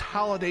best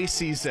holiday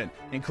season,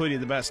 including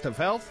the best of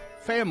health,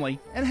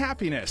 family, and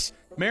happiness.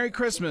 Merry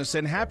Christmas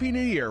and Happy New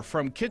Year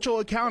from Kitchell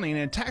Accounting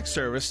and Tax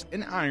Service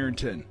in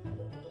Ironton.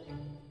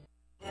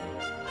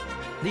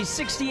 The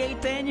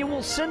 68th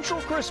Annual Central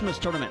Christmas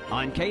Tournament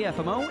on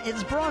KFMO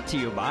is brought to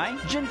you by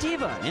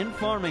Gentiva in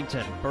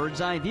Farmington,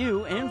 Bird's Eye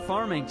View in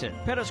Farmington,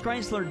 Pettis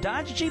Chrysler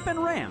Dodge Jeep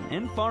and Ram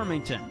in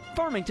Farmington,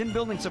 Farmington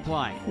Building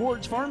Supply,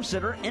 Ward's Farm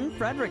Sitter in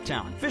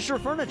Fredericktown, Fisher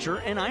Furniture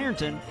in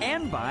Ironton,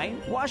 and by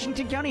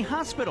Washington County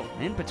Hospital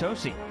in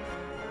Potosi.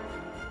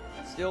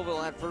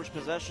 Steelville had first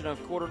possession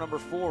of quarter number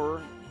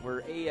 4.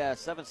 We're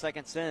 7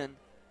 seconds in,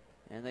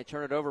 and they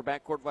turn it over.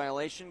 Backcourt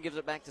violation, gives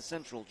it back to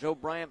Central. Joe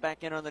Bryant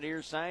back in on the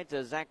near side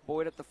to Zach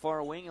Boyd at the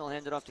far wing. He'll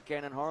hand it off to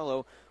Cannon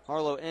Harlow.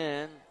 Harlow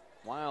in.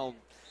 Wild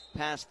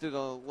pass through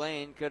the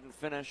lane, couldn't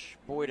finish.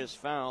 Boyd is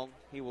fouled.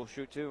 He will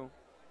shoot 2.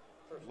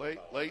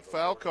 Late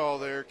foul call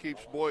there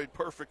keeps Boyd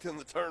perfect in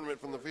the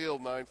tournament from the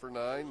field, 9 for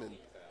 9, and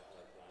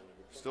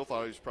still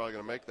thought he was probably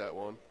going to make that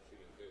one.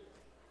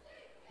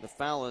 The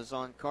foul is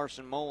on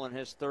Carson Mullen,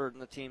 his 3rd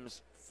and the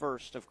team's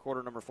first of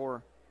quarter number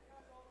 4.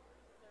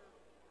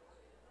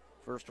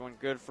 First one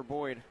good for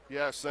Boyd.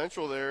 Yeah,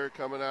 Central there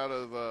coming out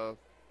of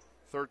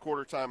third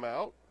quarter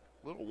timeout.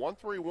 Little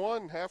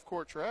 1-3-1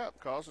 half-court trap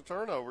caused a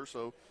turnover,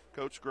 so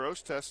Coach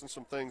Gross testing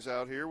some things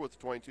out here with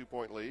the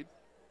 22-point lead.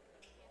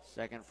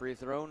 Second free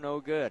throw,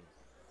 no good.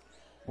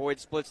 Boyd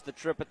splits the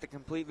trip at the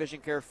complete vision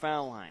care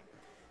foul line.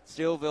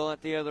 Steelville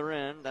at the other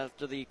end.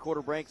 After the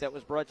quarter break, that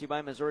was brought to you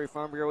by Missouri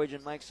Farm Bureau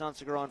agent Mike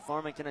Sonsegar on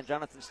Farmington and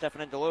Jonathan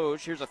Stephan in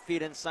Deloge. Here's a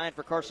feed inside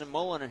for Carson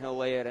Mullen, and he'll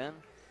lay it in.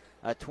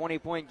 A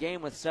 20-point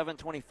game with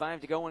 7:25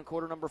 to go in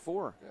quarter number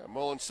 4. Yeah,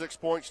 Mullen 6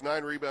 points,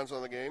 9 rebounds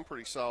on the game.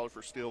 Pretty solid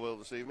for Steelville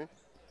this evening.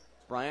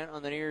 Bryant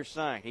on the near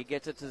side. He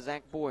gets it to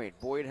Zach Boyd.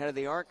 Boyd head of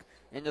the arc,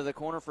 into the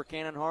corner for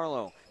Cannon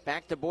Harlow.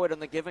 Back to Boyd on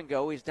the give and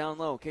go. He's down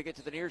low. Kick it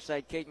to the near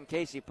side. Caden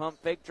Casey.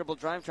 Pump fake, dribble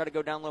drive. Try to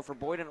go down low for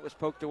Boyd, and it was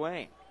poked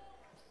away.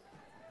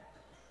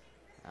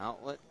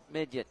 Outlet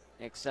Midget,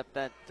 except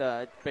that,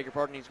 beg your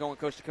pardon, he's going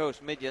coast to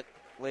coast. Midget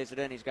lays it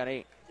in. He's got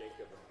 8.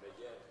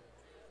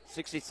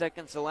 60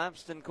 seconds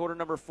elapsed in quarter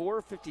number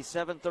 4.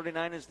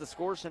 57-39 is the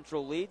score.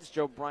 Central leads.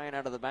 Joe Bryant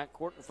out of the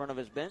backcourt in front of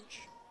his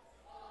bench.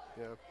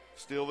 Yeah,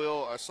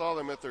 Steelville, I saw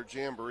them at their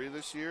Jamboree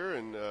this year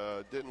and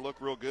didn't look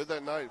real good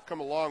that night. They've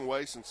come a long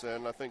way since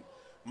then. I think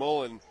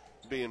Mullen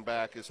being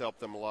back has helped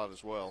them a lot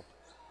as well.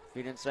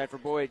 Feed inside for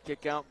Boyd.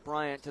 Kick out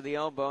Bryant to the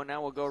elbow.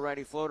 Now we'll go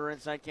righty floater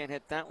inside. Can't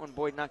hit that one.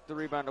 Boyd knocked the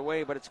rebound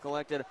away, but it's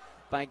collected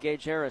by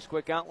Gage Harris.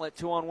 Quick outlet,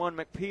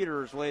 2-on-1.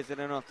 McPeters lays it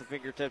in off the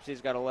fingertips. He's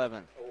got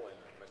 11.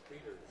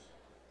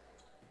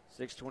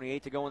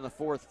 6:28 to go in the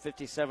fourth.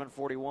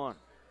 57-41.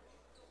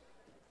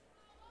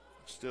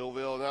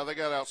 Steelville, now they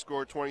got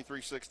outscored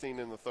 23-16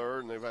 in the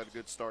third, and they've had a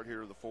good start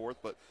here in the fourth,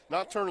 but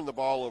not turning the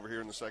ball over here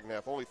in the second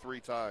half, only 3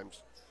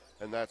 times,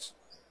 and that's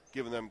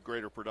giving them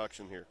greater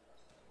production here.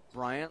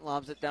 Bryant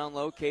lobs it down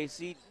low.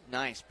 Casey,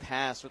 nice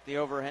pass with the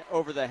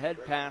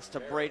over-the-head pass to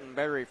Braden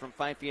Berry from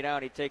 5 feet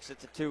out. He takes it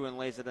to 2 and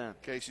lays it in.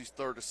 Casey's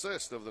third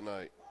assist of the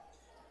night.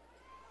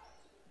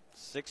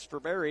 6 for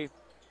Berry.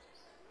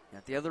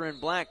 At the other end,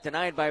 Black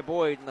denied by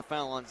Boyd, and the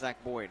foul on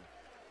Zach Boyd.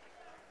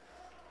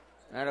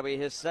 That'll be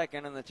his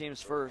second and the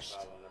team's first.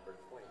 Foul on number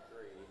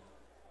 23,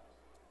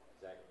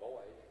 Zach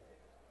Boyd.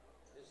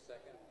 His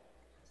second,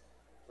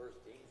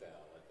 first team foul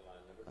at the line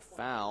number 23. A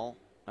foul.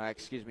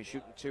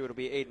 Shooting 2. It'll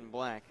be Aiden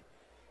Black.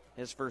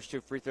 His first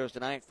 2 free throws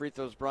tonight. Free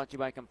throws brought to you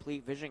by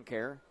Complete Vision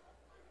Care,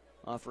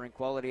 offering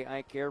quality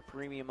eye care,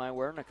 premium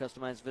eyewear, and a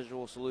customized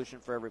visual solution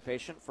for every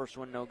patient. First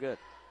one, no good.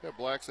 Yeah,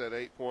 Black's had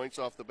 8 points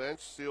off the bench.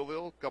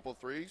 Steelville, a couple of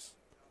threes.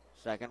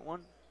 Second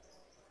one.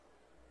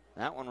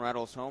 That one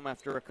rattles home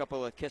after a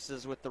couple of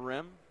kisses with the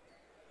rim.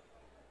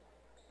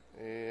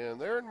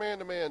 And they're in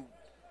man-to-man.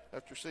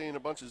 After seeing a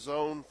bunch of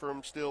zone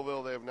from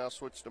Steelville, they have now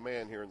switched to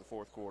man here in the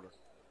fourth quarter.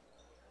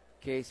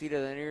 Casey to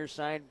the near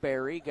side.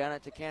 Barry got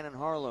it to Cannon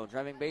Harlow.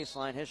 Driving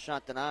baseline. His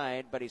shot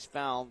denied, but he's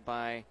fouled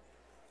by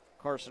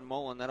Carson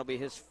Mullen. That'll be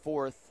his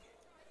 4th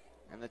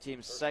and the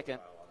team's second.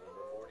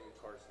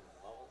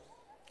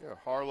 Yeah,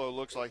 Harlow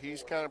looks like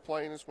he's kind of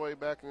playing his way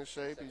back into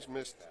shape. He's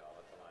missed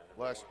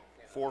last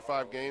 4 or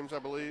 5 games, I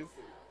believe.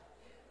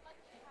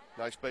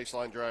 Nice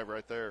baseline drive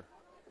right there.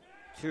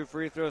 2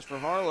 free throws for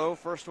Harlow.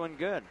 First one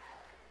good.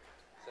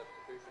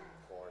 Substitution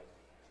for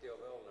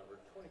Steelville, number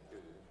 22.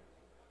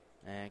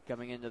 And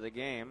coming into the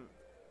game,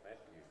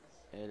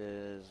 it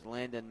is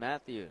Landon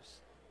Matthews.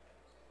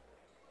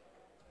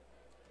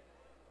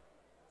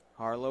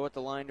 Harlow at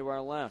the line to our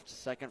left.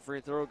 Second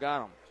free throw,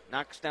 got him.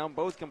 Knocks down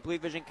both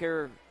Complete Vision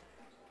Care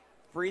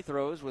free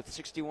throws with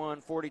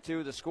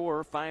 61-42 the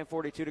score.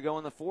 5:42 to go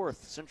in the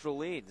fourth. Central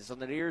leads on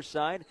the near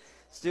side.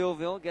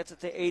 Steelville gets it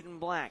to Aiden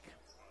Black.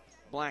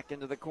 Black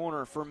into the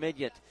corner for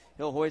Midget.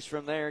 He'll hoist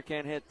from there.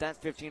 Can't hit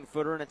that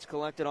 15-footer, and it's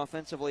collected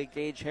offensively.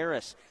 Gage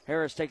Harris.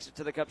 Harris takes it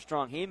to the cup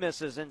strong. He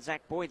misses, and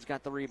Zach Boyd's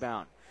got the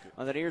rebound.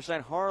 On the near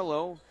side,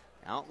 Harlow.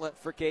 Outlet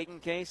for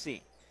Caden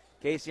Casey.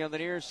 Casey on the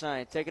near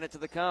side, taking it to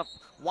the cup.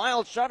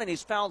 Wild shot, and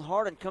he's fouled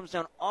hard and comes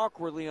down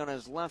awkwardly on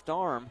his left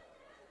arm.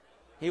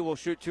 He will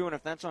shoot 2, and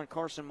if that's on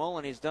Carson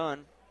Mullen, he's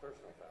done.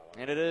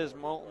 And it is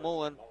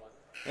Mullen,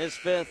 his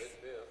 5th.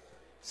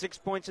 6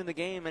 points in the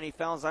game, and he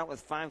fouls out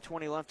with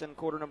 5:20 left in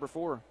quarter number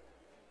 4.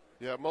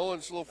 Yeah,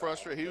 Mullen's a little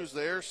frustrated. He was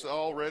there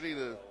all ready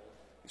to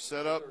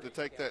set up to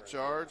take that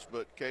charge,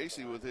 but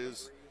Casey, with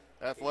his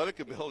athletic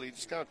ability,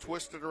 just kind of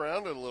twisted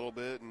around it a little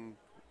bit and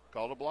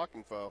called a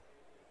blocking foul.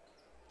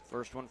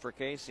 First one for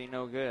Casey,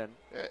 no good.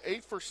 Yeah,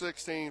 8 for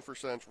 16 for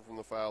Central from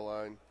the foul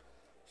line.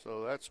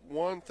 So that's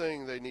one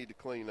thing they need to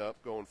clean up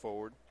going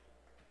forward.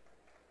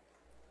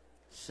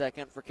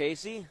 Second for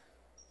Casey.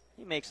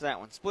 He makes that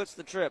one. Splits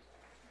the trip.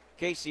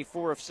 Casey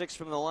 4 of 6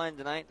 from the line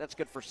tonight. That's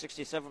good for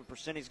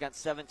 67%. He's got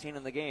 17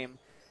 in the game.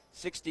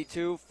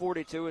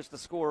 62-42 is the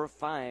score.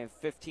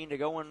 5:15 to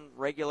go in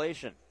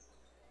regulation.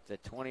 It's a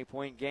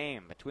 20-point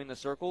game. Between the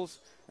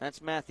circles,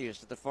 that's Matthews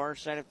to the far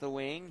side of the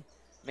wing.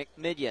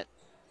 McMidget.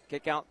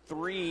 Kick out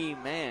 3.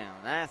 Man,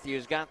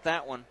 Matthews got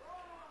that one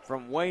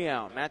from way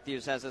out.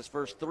 Matthews has his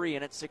first 3,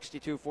 and it's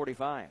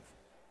 62-45.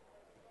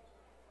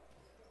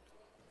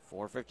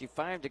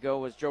 4:55 to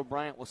go as Joe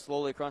Bryant will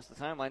slowly across the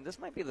timeline. This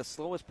might be the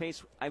slowest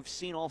pace I've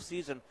seen all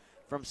season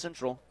from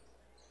Central.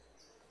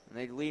 And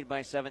they lead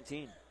by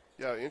 17.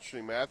 Yeah,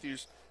 interesting.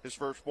 Matthews, his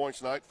first points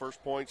tonight,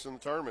 first points in the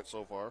tournament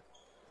so far.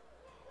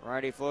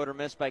 Righty floater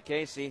missed by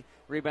Casey.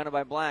 Rebounded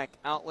by Black.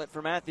 Outlet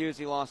for Matthews.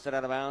 He lost it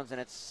out of bounds, and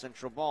it's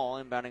Central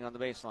ball inbounding on the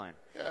baseline.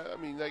 Yeah, I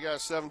mean, they got a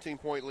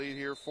 17-point lead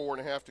here,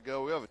 4.5 to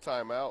go. We have a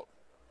timeout.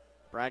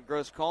 Brad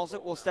Gross calls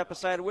it. We'll step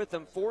aside with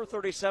him.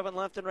 4:37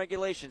 left in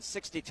regulation.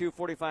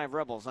 62-45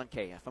 Rebels on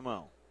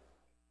KFMO.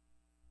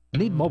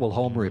 Need mobile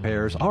home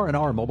repairs?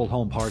 R&R Mobile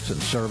Home Parts and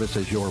Service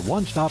is your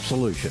one-stop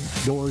solution.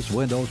 Doors,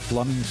 windows,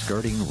 plumbing,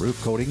 skirting, roof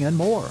coating, and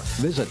more.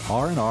 Visit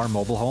R&R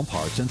Mobile Home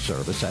Parts and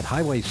Service at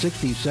Highway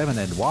 67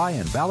 and Y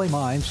in Valley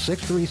Mines,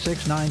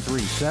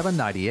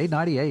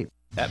 636-937-9898.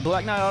 At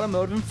Black Knight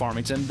Automotive in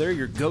Farmington, they're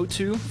your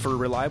go-to for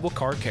reliable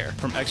car care.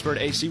 From expert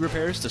AC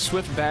repairs to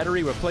swift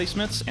battery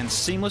replacements and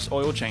seamless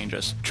oil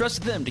changes.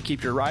 Trust them to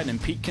keep your ride in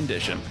peak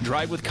condition.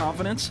 Drive with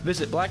confidence.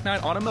 Visit Black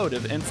Knight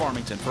Automotive in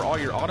Farmington for all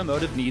your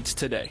automotive needs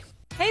today.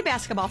 Hey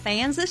basketball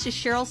fans, this is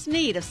Cheryl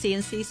Sneed of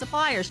CNC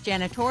Suppliers,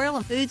 Janitorial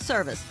and Food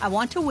Service. I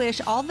want to wish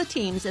all the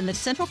teams in the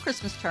Central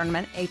Christmas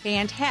Tournament a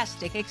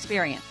fantastic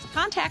experience.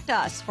 Contact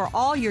us for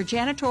all your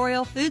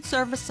janitorial, food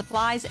service,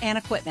 supplies, and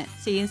equipment.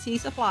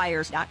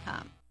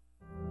 CNCSuppliers.com.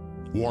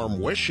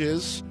 Warm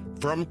wishes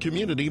from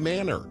Community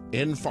Manor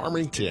in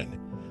Farmington.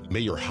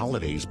 May your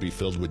holidays be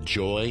filled with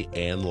joy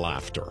and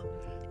laughter.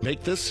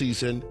 Make this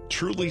season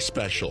truly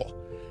special.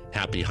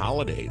 Happy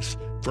holidays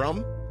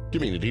from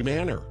Community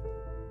Manor.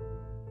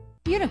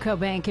 Unico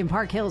Bank in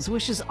Park Hills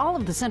wishes all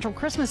of the Central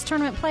Christmas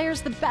Tournament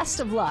players the best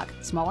of luck.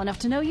 Small enough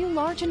to know you,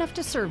 large enough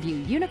to serve you.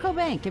 Unico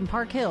Bank in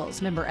Park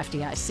Hills, member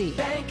FDIC.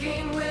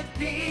 Banking with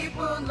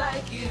people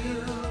like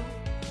you.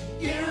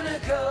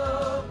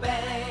 Unico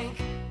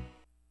Bank.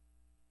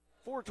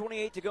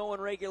 4:28 to go in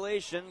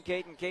regulation.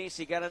 Caden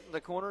Casey got it in the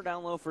corner,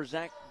 down low for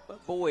Zach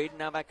Boyd.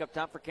 Now back up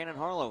top for Cannon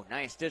Harlow.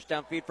 Nice dish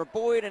down feed for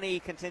Boyd, and he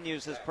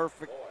continues his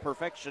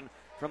perfection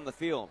from the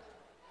field.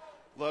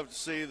 Love to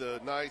see the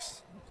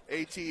nice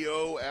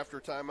ATO after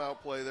timeout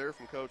play there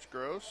from Coach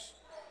Gross.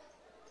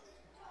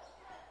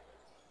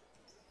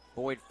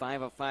 Boyd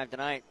 5 of 5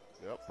 tonight.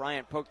 Yep.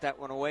 Bryant poked that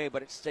one away,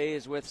 but it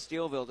stays with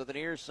Steelville to the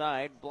near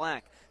side.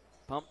 Black,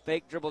 pump,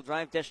 fake, dribble,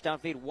 drive, dish down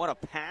feed. What a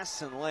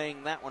pass, and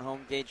laying that one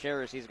home. Gage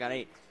Harris, he's got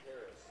 8.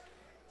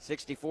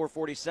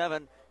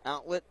 64-47,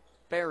 outlet,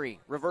 Berry.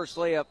 Reverse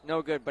layup,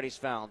 no good, but he's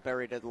fouled.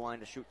 Berry did the line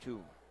to shoot 2.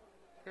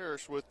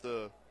 Harris with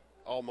the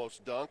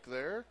almost dunk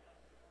there.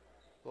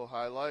 Little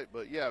highlight,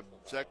 but yeah,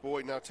 Zach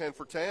Boyd now 10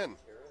 for 10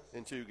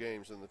 in 2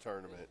 games in the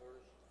tournament.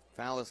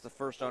 Foul is the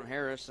first on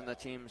Harris and the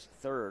team's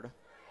 3rd.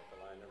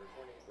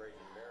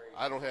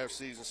 I don't have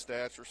season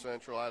stats for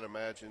Central. I'd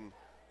imagine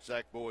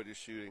Zach Boyd is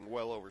shooting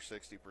well over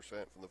 60%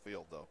 from the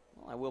field, though.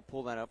 Well, I will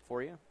pull that up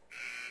for you.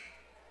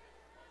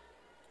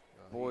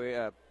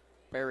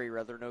 Berry,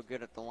 rather, no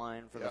good at the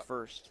line for the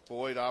first.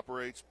 Boyd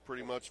operates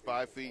pretty much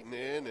 5 feet and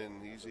in,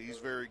 and he's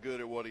very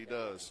good at what he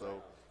does.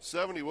 So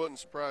 70 wouldn't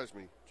surprise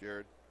me,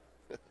 Jared.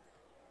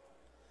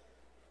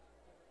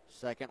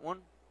 Second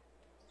one.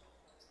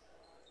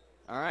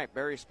 All right,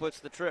 Berry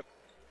splits the trip.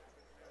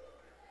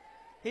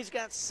 He's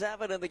got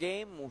 7 in the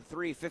game,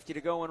 3:50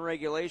 to go in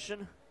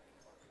regulation.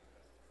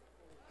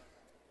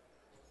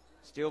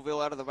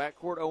 Steelville out of the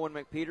backcourt. Owen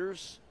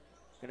McPeters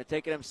going to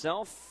take it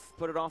himself,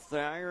 put it off the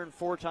iron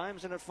 4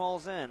 times, and it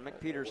falls in.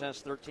 McPeters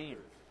has 13.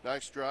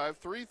 Nice drive.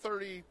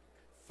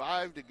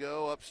 3:35 to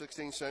go, up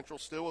 16 Central,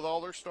 still with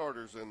all their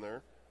starters in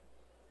there.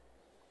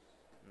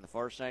 On the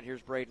far side,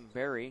 here's Braden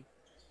Berry.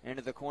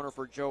 Into the corner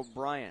for Joe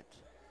Bryant.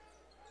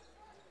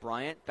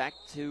 Bryant back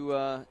to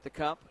the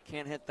cup.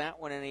 Can't hit that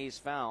one, and he's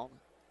fouled.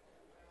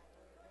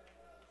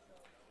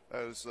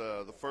 That is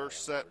the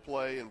first set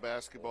play in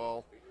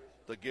basketball.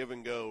 The give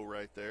and go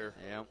right there.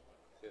 Yep.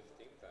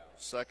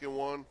 Second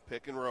one,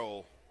 pick and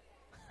roll.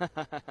 And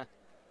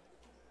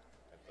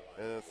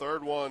the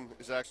third one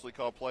is actually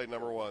called play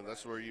number 1.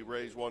 That's where you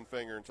raise one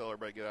finger and tell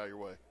everybody get out of your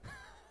way.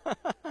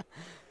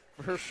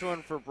 First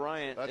one for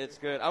Bryant. It's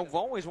good. I've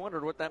always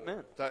wondered what that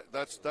meant.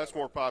 That's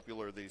more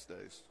popular these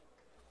days.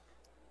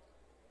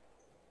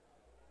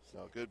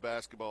 So good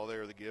basketball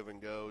there, the give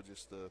and go.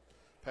 Just the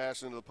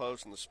pass into the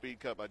post and the speed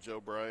cut by Joe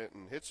Bryant,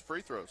 and hits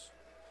free throws.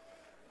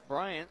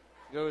 Bryant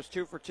goes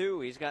 2 for 2.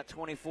 He's got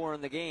 24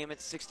 in the game.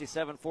 It's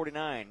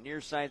 67-49.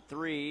 Near side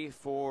 3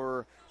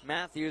 for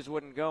Matthews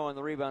wouldn't go, and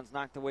the rebound's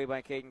knocked away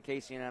by Caden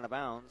Casey and out of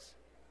bounds.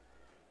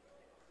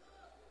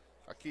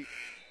 I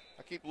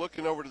keep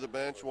looking over to the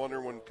bench,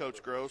 wondering when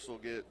Coach Gross will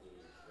get,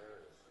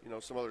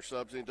 some other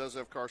subs. He does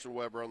have Carson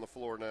Weber on the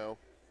floor now.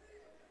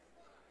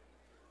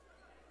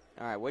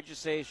 All right, what'd you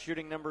say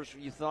shooting numbers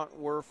you thought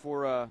were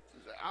for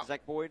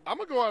Zach Boyd? I'm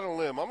going to go out on a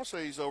limb. I'm going to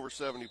say he's over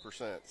 70%.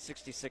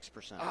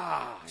 66%.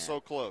 Yeah. So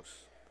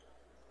close.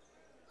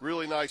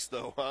 Really nice,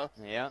 though, huh?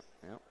 Yeah,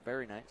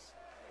 very nice.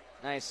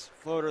 Nice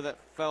floater that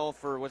fell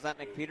for, was that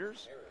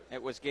McPeters?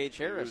 It was Gage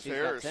Harris. He's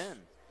got 10.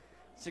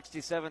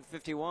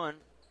 67-51.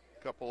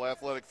 Couple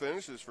athletic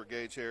finishes for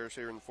Gage Harris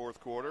here in the fourth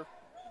quarter.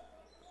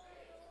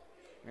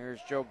 Here's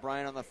Joe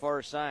Bryant on the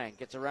far side.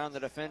 Gets around the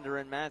defender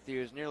in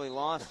Matthews. Nearly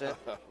lost it.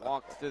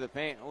 Walked through the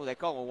paint. Oh, they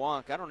call it a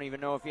walk. I don't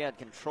even know if he had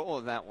control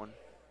of that one.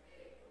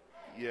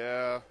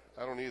 Yeah,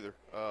 I don't either.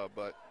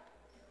 But,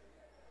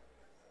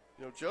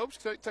 Job's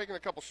taking a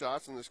couple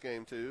shots in this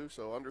game, too.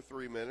 So under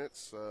 3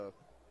 minutes.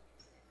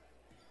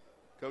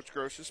 Coach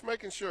Gross just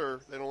making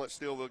sure they don't let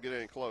Steelville get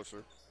any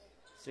closer.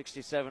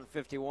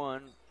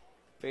 67-51.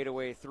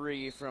 Fadeaway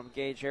 3 from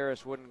Gage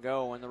Harris wouldn't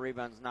go, and the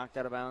rebound's knocked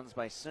out of bounds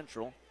by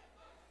Central.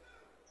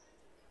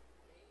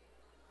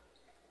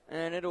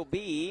 And it'll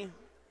be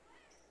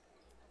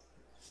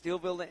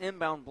Steelville to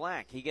inbound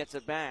Black. He gets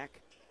it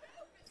back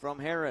from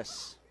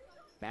Harris.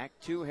 Back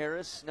to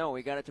Harris. No,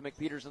 he got it to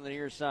McPeters on the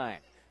near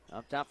side.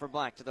 Up top for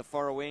Black to the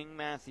far wing,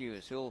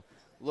 Matthews. He'll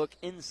look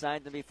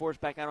inside, then be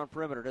forced back out on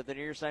perimeter. To the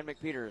near side,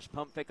 McPeters.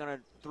 Pump fake on a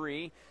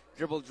 3.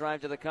 Dribble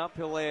drive to the cup.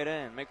 He'll lay it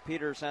in.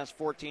 McPeters has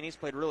 14. He's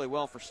played really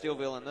well for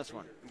Steelville in this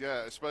one.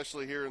 Yeah,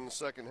 especially here in the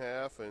second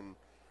half. And,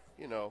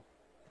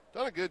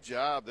 done a good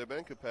job. They've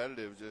been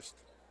competitive. Just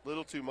a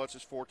little too much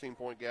is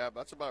 14-point gap.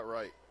 That's about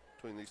right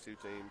between these two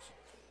teams.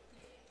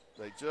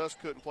 They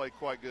just couldn't play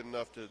quite good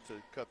enough to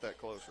cut that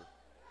closer.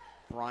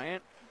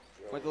 Bryant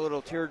with a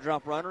little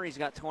teardrop runner. He's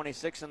got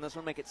 26 in this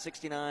one. Make it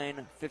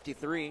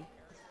 69-53.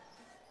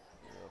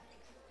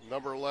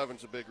 Number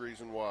 11's a big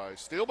reason why.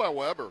 Steal by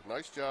Weber.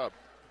 Nice job.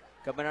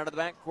 Coming out of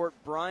the backcourt,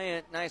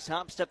 Bryant. Nice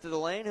hop step to the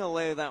lane. He'll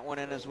lay that one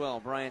in as well.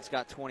 Bryant's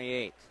got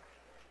 28.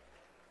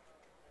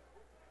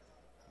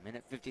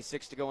 Minute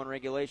 56 to go in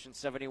regulation,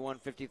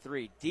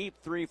 71-53. Deep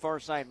 3 far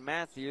side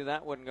Matthew.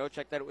 That wouldn't go.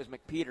 Check that it was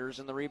McPeters,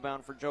 and the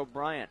rebound for Joe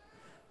Bryant.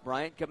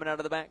 Bryant coming out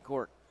of the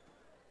backcourt.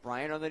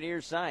 Bryant on the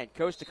near side.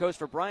 Coast to coast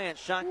for Bryant.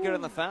 Shot good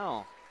on the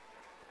foul.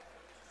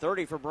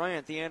 30 for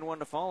Bryant. The end one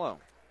to follow.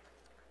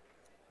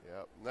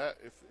 Yeah, that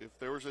if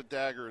there was a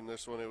dagger in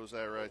this one, it was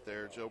that right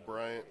there. Joe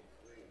Bryant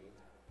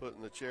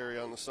putting the cherry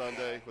on the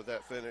sundae with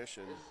that finish.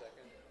 And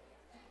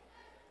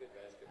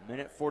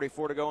minute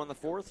 44 to go in the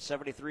fourth,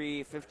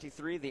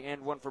 73-53. The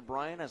end one for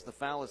Bryant as the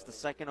foul is the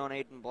second on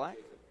Aiden Black.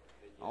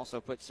 Also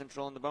put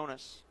Central in the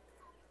bonus.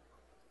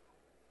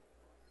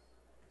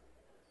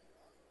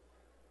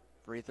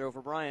 Free throw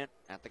for Bryant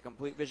at the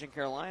Complete Vision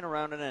Carolina,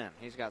 around and in.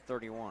 He's got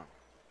 31.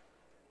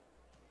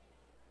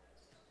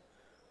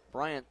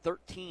 Bryant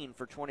 13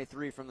 for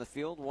 23 from the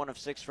field, 1 of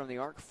 6 from the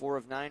arc, 4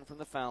 of 9 from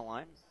the foul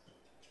line.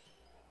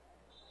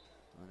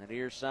 On the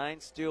near side,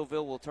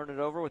 Steelville will turn it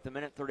over with a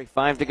minute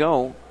 35 to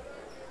go.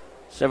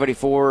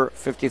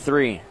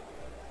 74-53.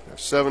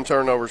 7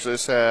 turnovers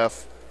this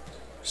half,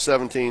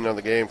 17 on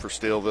the game for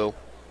Steelville.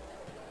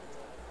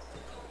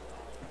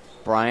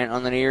 Bryant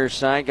on the near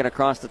side, get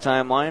across the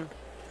timeline.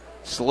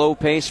 Slow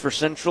pace for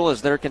Central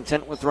as they're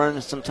content with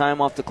running some time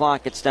off the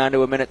clock. It's down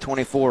to a minute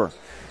 24.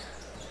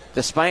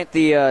 Despite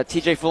the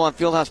TJ Fullon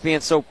Fieldhouse being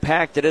so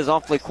packed, it is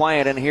awfully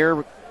quiet in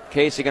here.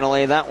 Casey going to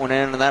lay that one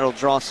in, and that'll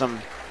draw some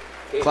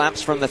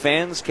claps from the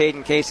fans.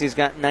 Caden Casey's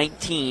got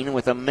 19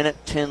 with a minute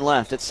 10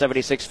 left at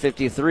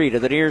 76-53. To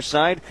the near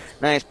side,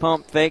 nice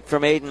pump fake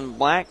from Aiden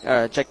Black.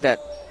 Check that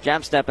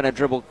jab step and a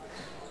dribble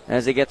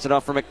as he gets it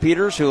off for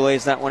McPeters, who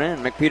lays that one in.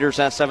 McPeters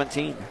has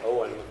 17.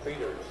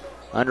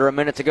 Under a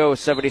minute to go,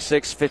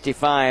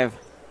 76-55.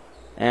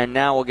 And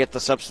now we'll get the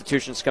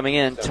substitutions coming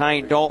in.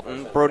 Ty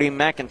Dalton, Brody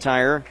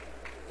McIntyre,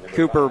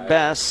 Cooper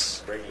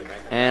Bess,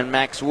 and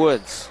Max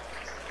Woods.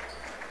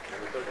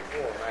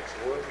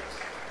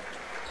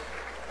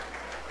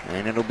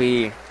 And it'll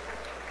be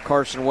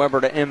Carson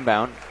Weber to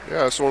inbound.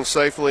 Yeah, this one's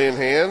safely in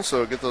hand,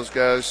 so get those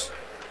guys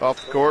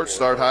off the court,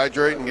 start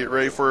hydrating, get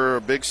ready for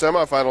a big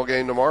semifinal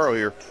game tomorrow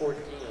here.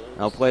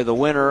 They'll play the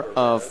winner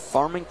of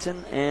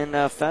Farmington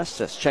and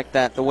Festus. Check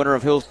that, the winner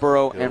of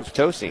Hillsboro and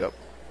Potosi. Yep.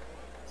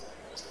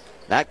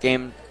 That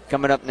game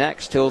coming up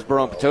next,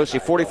 Hillsboro and Potosi.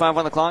 45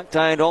 on the clock.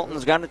 Ty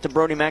Dalton's got it to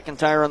Brody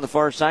McIntyre on the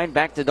far side.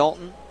 Back to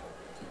Dalton.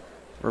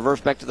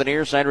 Reverse back to the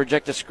near side,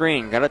 reject a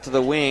screen. Got it to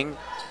the wing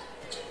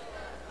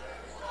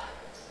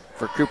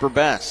for Cooper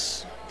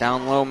Bess.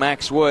 Down low,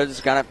 Max Woods.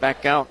 Got it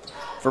back out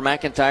for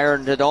McIntyre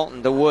and to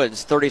Dalton. To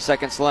Woods, 30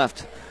 seconds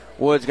left.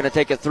 Woods going to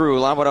take it through.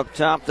 Lob it up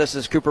top. This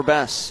is Cooper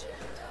Bess.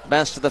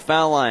 Bess to the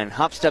foul line.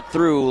 Hop step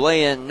through.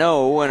 Lay in,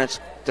 no. And it's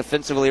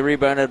defensively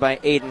rebounded by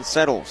Aiden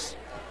Settles.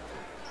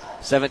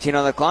 17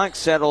 on the clock.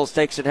 Settles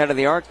takes it head of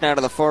the arc. Now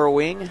to the far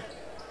wing.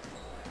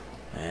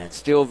 And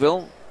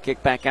Steelville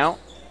kick back out.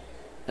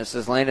 This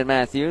is Landon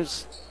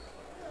Matthews.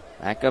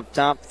 Back up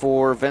top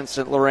for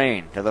Vincent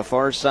Lorraine. To the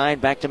far side,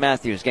 back to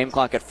Matthews. Game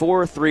clock at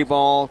 4. 3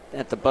 ball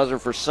at the buzzer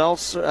for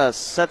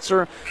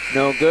Setzer.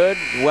 No good.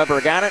 Weber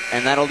got it,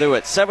 and that'll do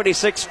it.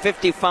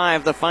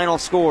 76-55, the final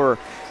score.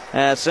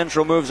 As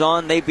Central moves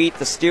on, they beat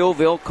the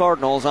Steelville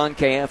Cardinals on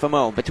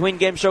KFMO. Between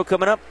game show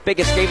coming up,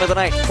 biggest game of the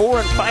night. 4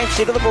 and 5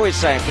 seed of the boys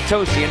side.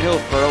 Potosi and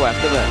Hillsboro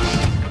after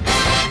this.